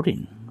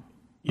supporting.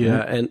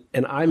 Yeah,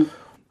 and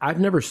I've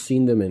never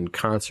seen them in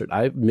concert.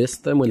 I've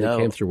missed them when they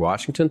came through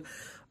Washington.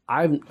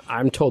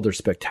 I'm told they're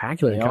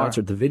spectacular in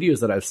concert. The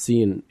videos that I've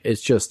seen,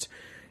 it's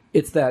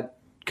that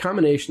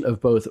combination of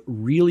both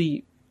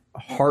really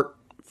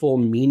heartful,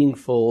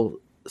 meaningful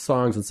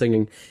songs and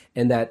singing,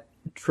 and that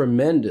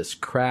tremendous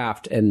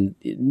craft and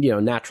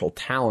natural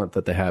talent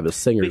that they have as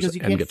singers and guitarists.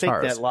 Because you can't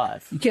fake that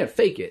live. You can't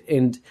fake it.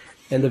 And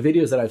the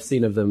videos that I've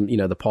seen of them,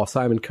 the Paul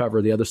Simon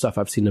cover, the other stuff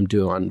I've seen them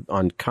do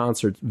on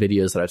concert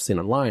videos that I've seen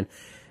online,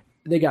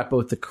 they got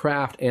both the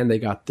craft and they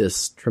got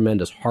this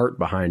tremendous heart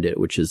behind it,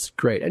 which is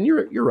great. And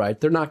you're right.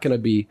 They're not going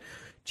to be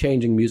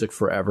changing music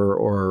forever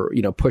or,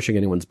 pushing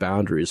anyone's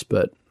boundaries.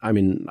 But I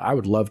mean, I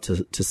would love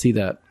to see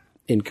that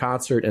in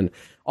concert, and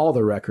all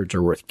the records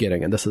are worth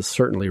getting. And this is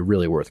certainly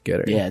really worth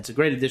getting. Yeah, it's a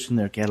great addition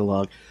to their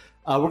catalog.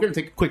 We're going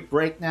to take a quick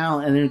break now,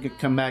 and then we're going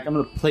to come back. I'm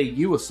going to play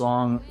you a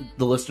song,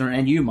 the listener,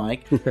 and you,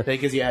 Mike,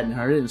 because you hadn't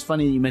heard it. It's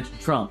funny that you mentioned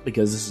Trump,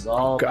 because this is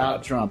all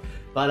about Trump.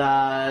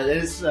 But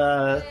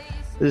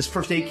this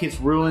First Aid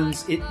Kit's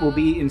Ruins. It will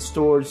be in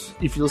stores.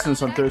 If you listen to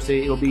this on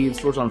Thursday, it'll be in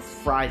stores on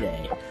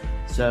Friday.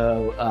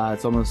 So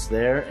it's almost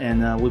there,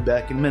 and we'll be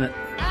back in a minute.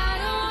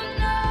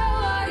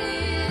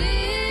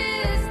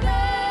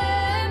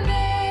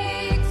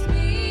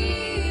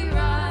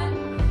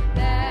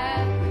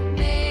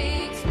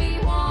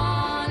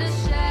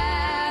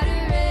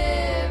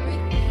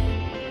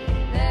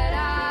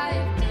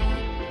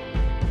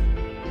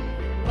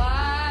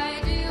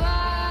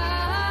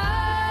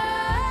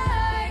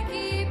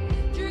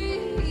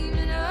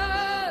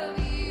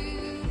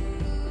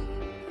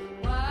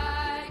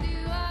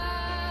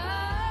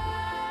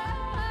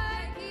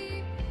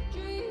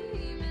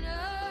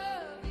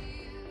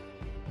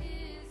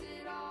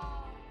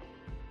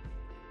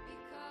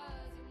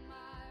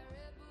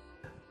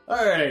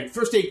 All right,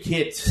 First Aid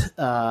Kit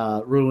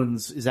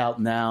Ruins is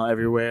out now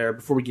everywhere.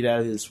 Before we get out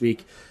of here this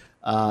week,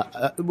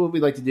 what we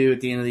like to do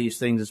at the end of these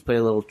things is play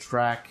a little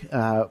track.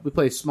 We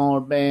play smaller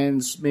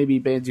bands, maybe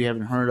bands you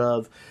haven't heard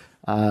of.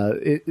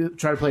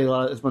 Try to play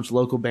as much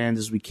local bands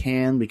as we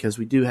can, because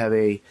we do have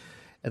a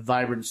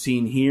vibrant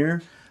scene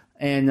here.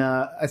 And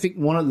I think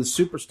one of the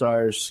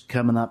superstars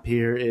coming up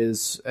here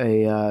is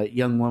a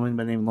young woman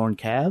by the name of Lauren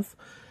Cav.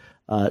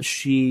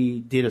 She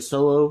did a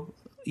solo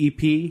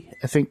EP,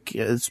 I think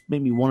it's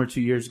maybe 1 or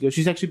 2 years ago.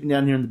 She's actually been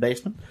down here in the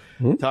basement.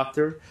 Talked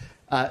to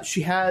her.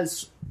 She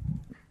has,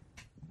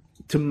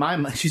 to my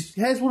mind,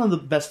 she has one of the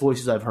best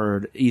voices I've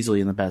heard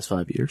easily in the past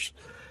 5 years.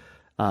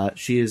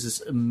 She is this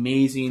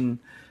amazing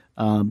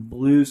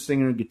blues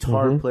singer,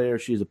 guitar player.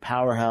 She is a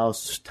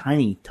powerhouse,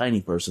 tiny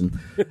person.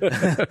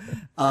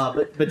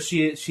 but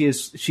she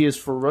is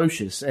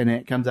ferocious, and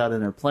it comes out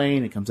in her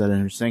playing. It comes out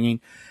in her singing.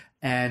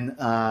 And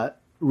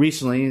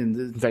recently,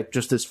 in fact,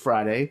 just this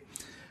Friday,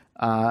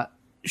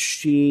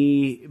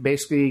 she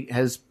basically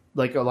has,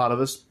 like a lot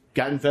of us,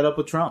 gotten fed up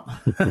with Trump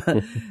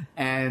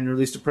and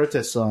released a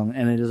protest song,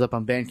 and it is up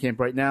on Bandcamp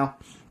right now.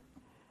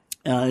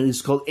 It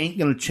is called "Ain't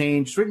Gonna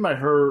Change." It's written by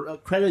her.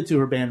 Credited to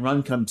her band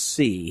Run Come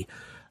See.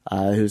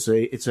 It was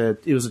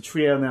a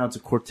trio. Now it's a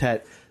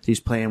quartet he's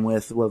playing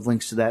with. We'll have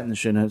links to that in the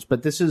show notes.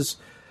 But this is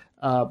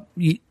we'll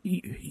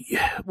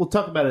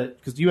talk about it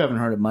because you haven't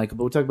heard it, Michael.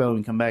 But we'll talk about it when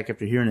we come back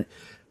after hearing it.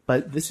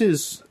 But this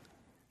is.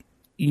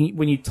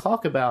 When you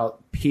talk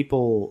about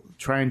people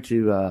trying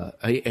to,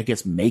 I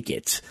guess, make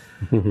it,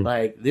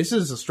 like, this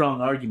is a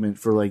strong argument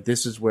for, like,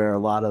 this is where a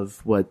lot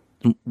of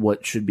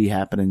what should be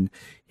happening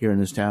here in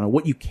this town, or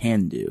what you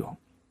can do.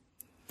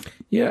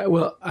 Yeah,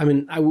 well, I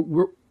mean,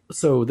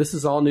 so this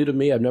is all new to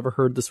me. I've never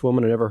heard this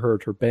woman. I never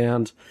heard her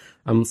band.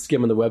 I'm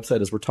skimming the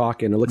website as we're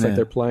talking. It looks like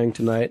they're playing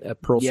tonight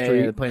at Pearl Street.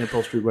 Yeah, they're playing at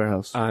Pearl Street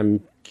Warehouse.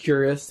 I'm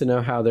curious to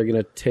know how they're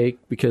going to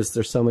take, because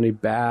there's so many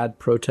bad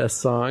protest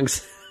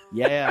songs.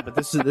 Yeah, but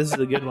this is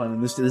a good one,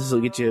 and this will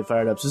get you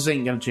fired up. So this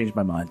ain't gonna change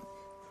my mind.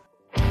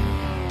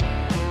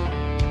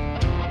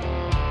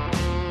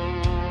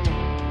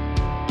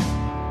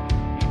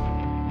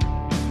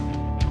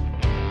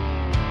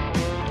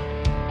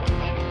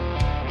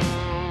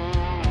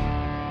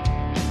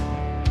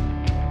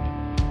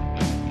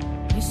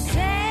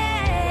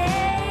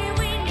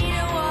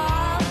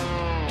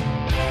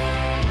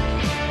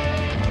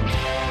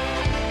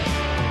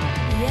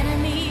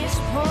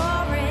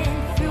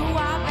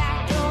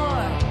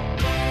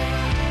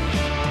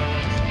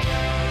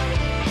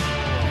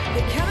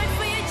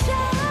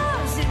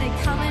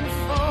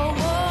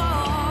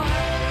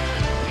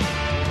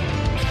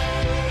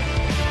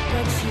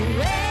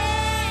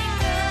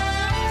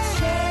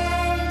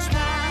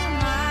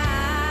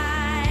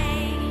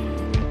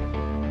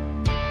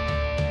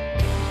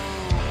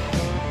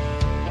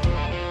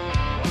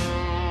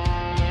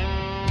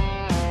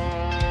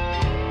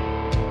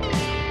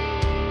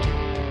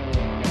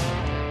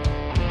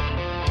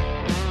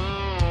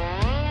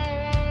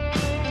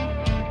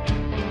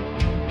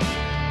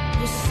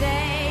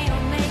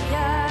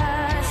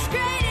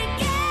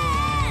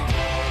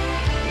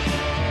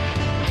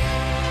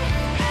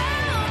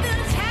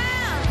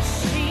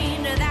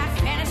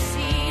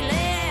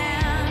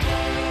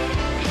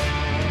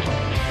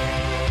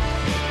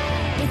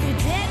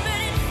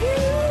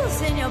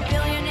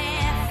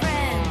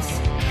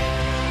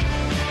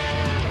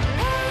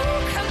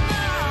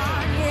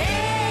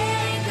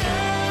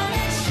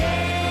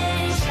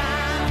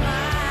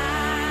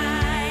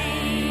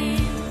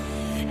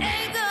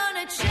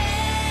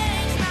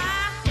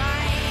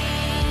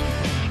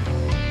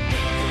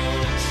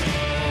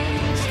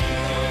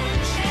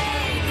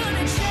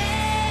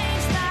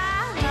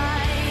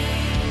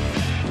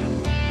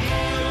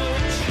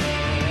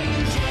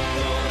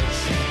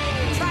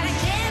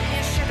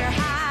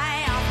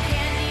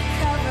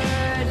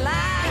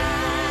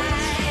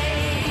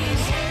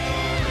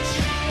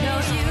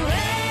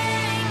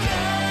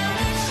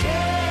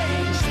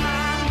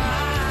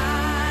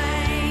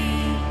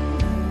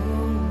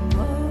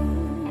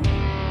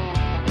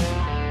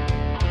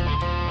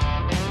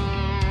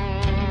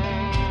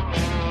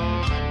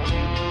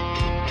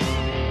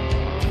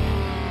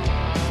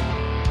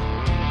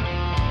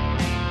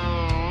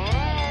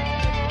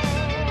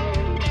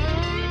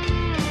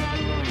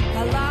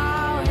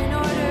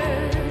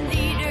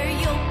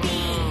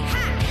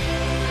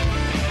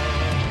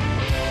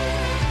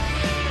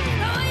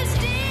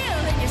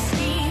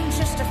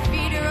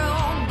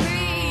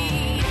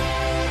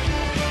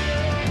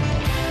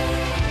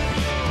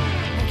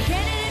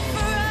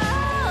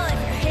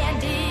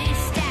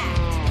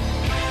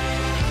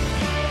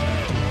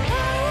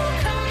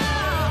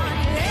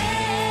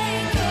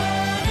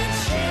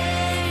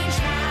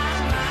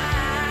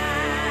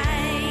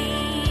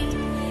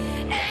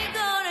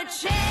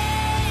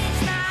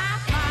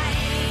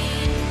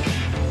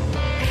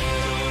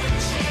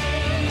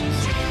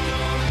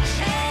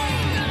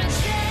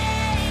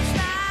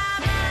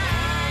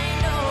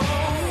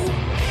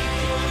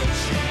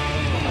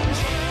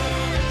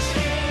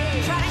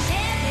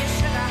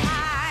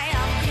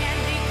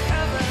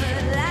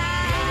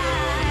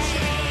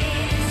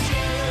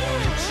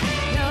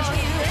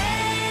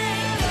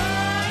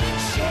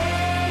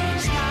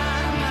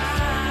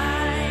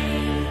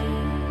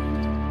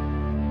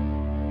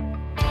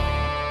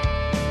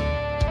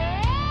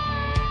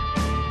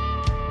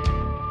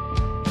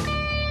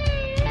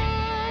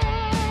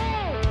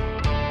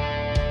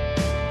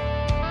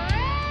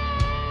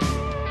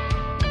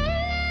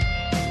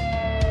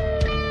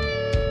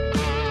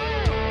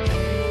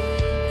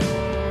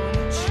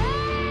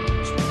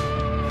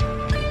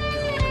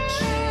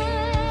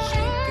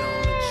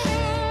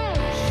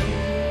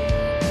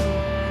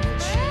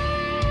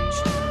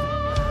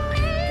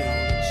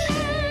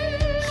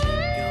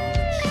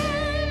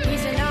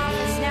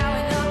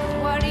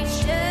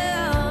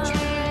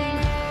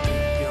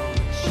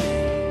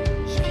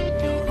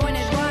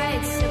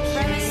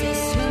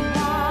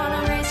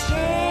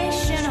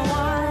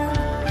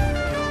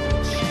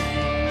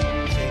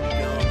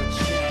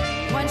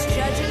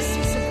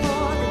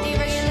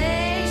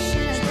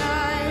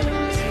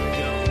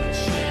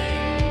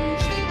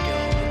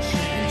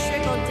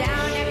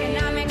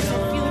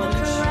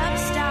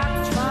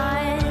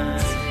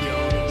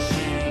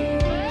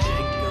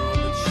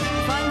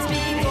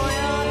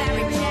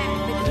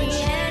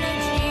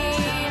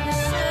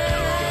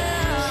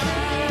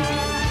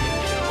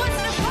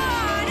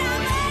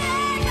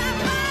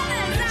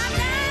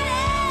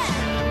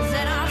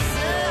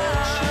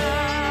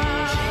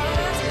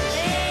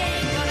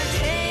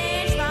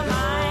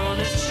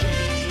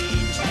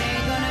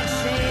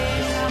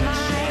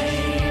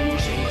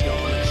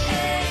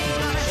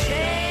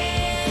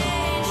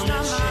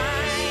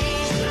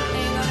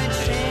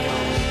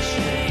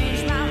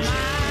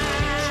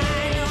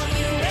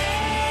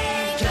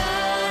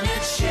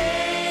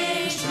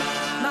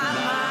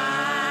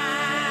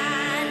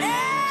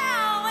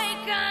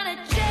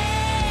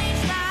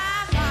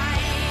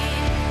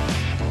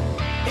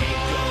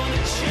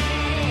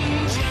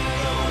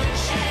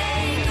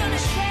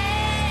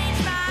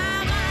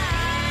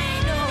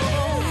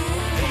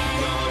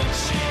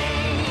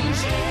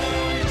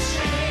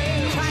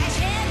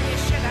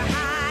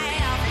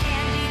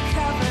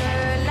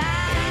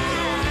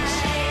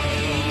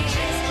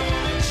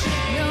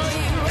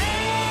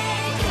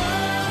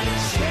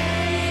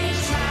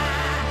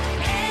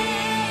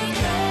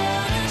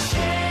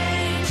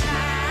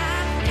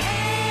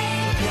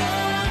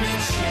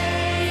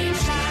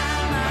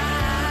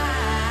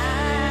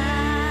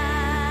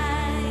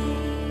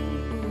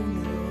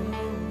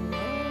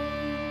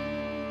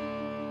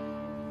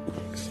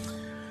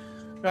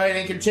 All right,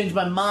 Ain't Gonna Change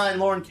My Mind.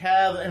 Lauren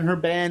Cav and her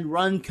band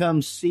Run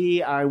Come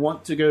See. I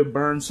want to go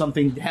burn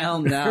something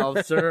down now,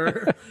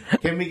 sir.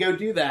 Can we go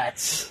do that?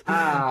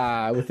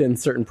 Within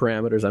certain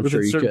parameters, I'm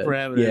sure you could. Within certain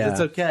parameters, Yeah.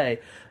 it's okay.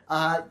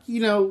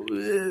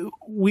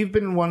 We've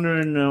been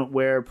wondering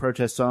where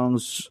protest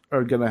songs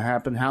are going to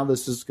happen, how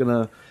this is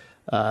going to,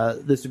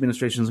 this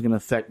administration is going to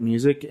affect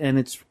music, and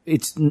it's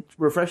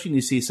refreshing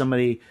to see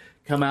somebody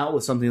come out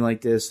with something like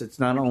this. It's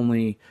not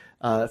only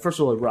first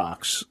of all, it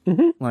rocks.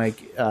 Mm-hmm.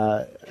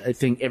 I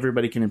think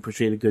everybody can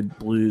appreciate a good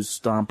blues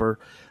stomper,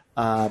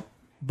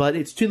 but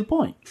it's to the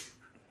point.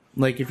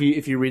 Like if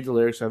you read the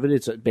lyrics of it,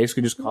 it's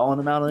basically just calling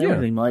them out on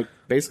everything. Like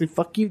basically,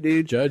 fuck you,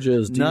 dude.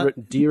 Judges,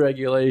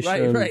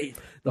 deregulation, right.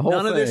 The whole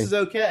None thing. of this is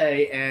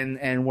okay,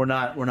 and we're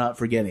not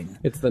forgetting.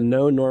 It's the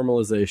no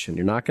normalization.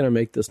 You're not going to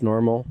make this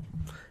normal.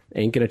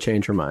 Ain't going to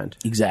change her mind.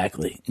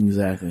 Exactly.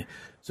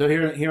 So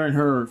hearing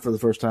her for the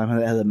first time, how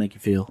did that make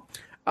you feel?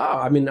 Oh,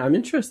 I mean, I'm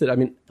interested. I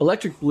mean,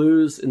 electric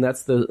blues, and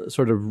that's the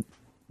sort of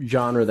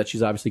genre that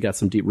she's obviously got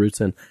some deep roots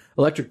in.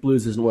 Electric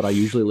blues isn't what I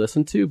usually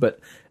listen to, but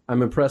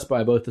I'm impressed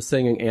by both the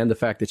singing and the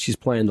fact that she's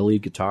playing the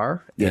lead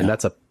guitar, and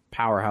that's a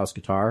powerhouse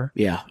guitar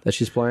that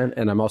she's playing.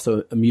 And I'm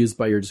also amused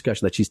by your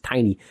discussion that she's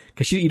tiny,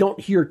 because you don't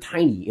hear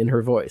tiny in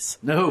her voice.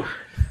 No,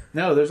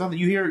 there's nothing.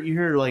 You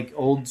hear like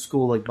old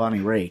school, like Bonnie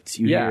Raitt.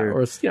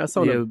 Or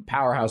some of the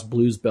powerhouse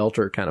blues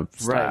belter kind of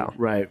style.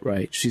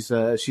 Right. She's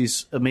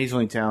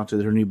amazingly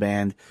talented. Her new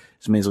band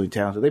is amazingly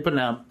talented. They put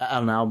out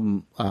an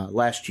album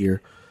last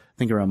year, I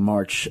think around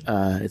March.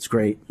 It's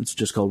great. It's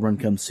just called Run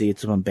Come See.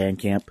 It's on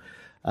Bandcamp.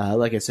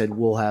 Like I said,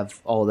 we'll have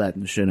all of that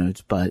in the show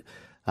notes, but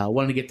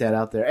wanted to get that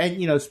out there.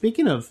 And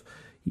speaking of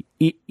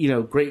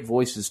great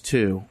voices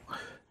too,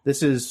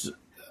 this is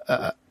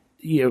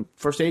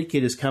First Aid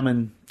Kit is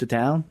coming to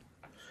town.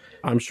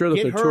 I'm sure that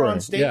Get they're her touring. on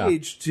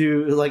stage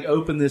to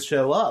open this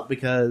show up,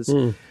 because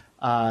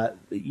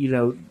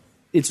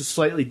it's a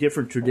slightly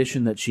different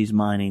tradition that she's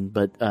mining,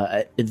 but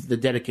the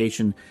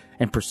dedication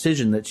and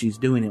precision that she's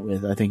doing it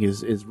with, I think,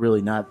 is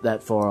really not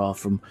that far off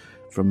from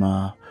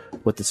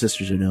what the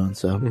sisters are doing.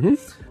 So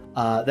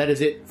that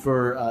is it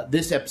for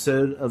this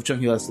episode of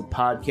Chunky Glasses the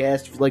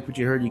podcast. If you like what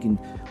you heard, you can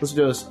listen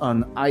to us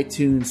on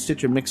iTunes,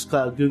 Stitcher,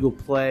 Mixcloud, Google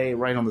Play,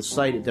 right on the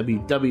site at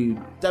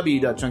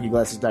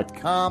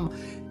www.chunkyglasses.com.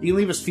 You can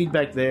leave us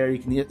feedback there. You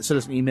can send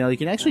us an email. You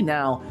can actually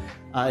now,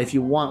 if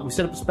you want, we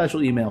set up a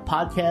special email,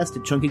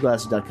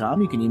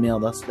 podcast@chunkyglasses.com. You can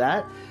email us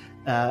that.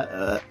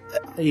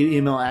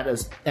 Email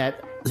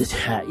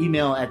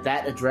at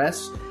that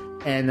address.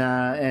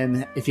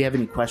 And if you have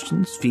any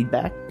questions,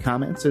 feedback,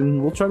 comments,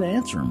 and we'll try to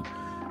answer them.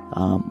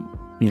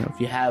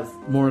 If you have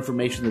more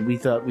information that we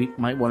thought we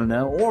might want to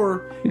know,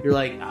 or you're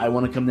like, I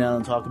want to come down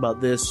and talk about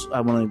this,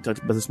 I want to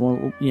talk about this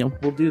more,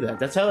 we'll do that.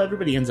 That's how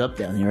everybody ends up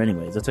down here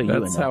anyways. That's how you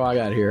end up. That's how I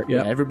got here.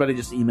 Yeah, everybody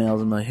just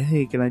emails and like,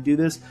 hey, can I do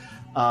this?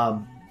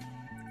 We're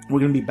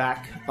going to be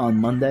back on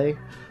Monday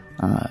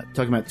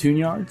talking about Tune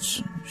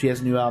Yards. She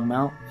has a new album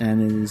out,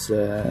 and it is,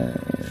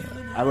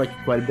 I like it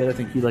quite a bit. I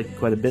think you like it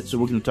quite a bit, so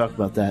we're going to talk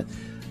about that.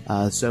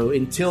 So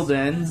until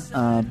then,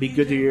 be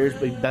good to your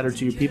ears, be better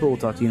to your people. We'll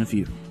talk to you in a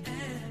few.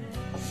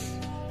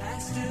 I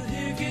still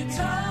hear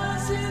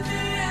guitars in the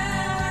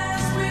air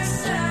as we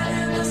sat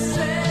in the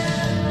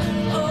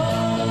sand. Oh,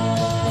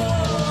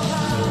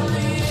 how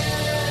the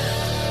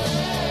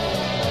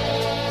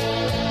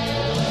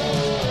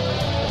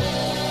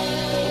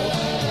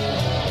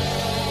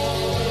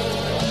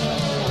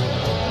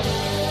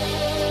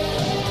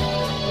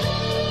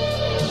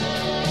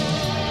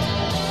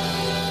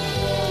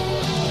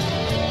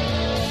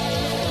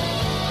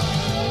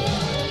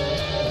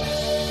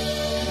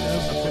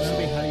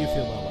Kenobi, how do you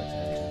feel about Lex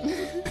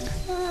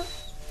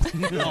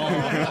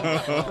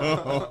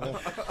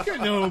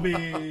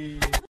Kenobi.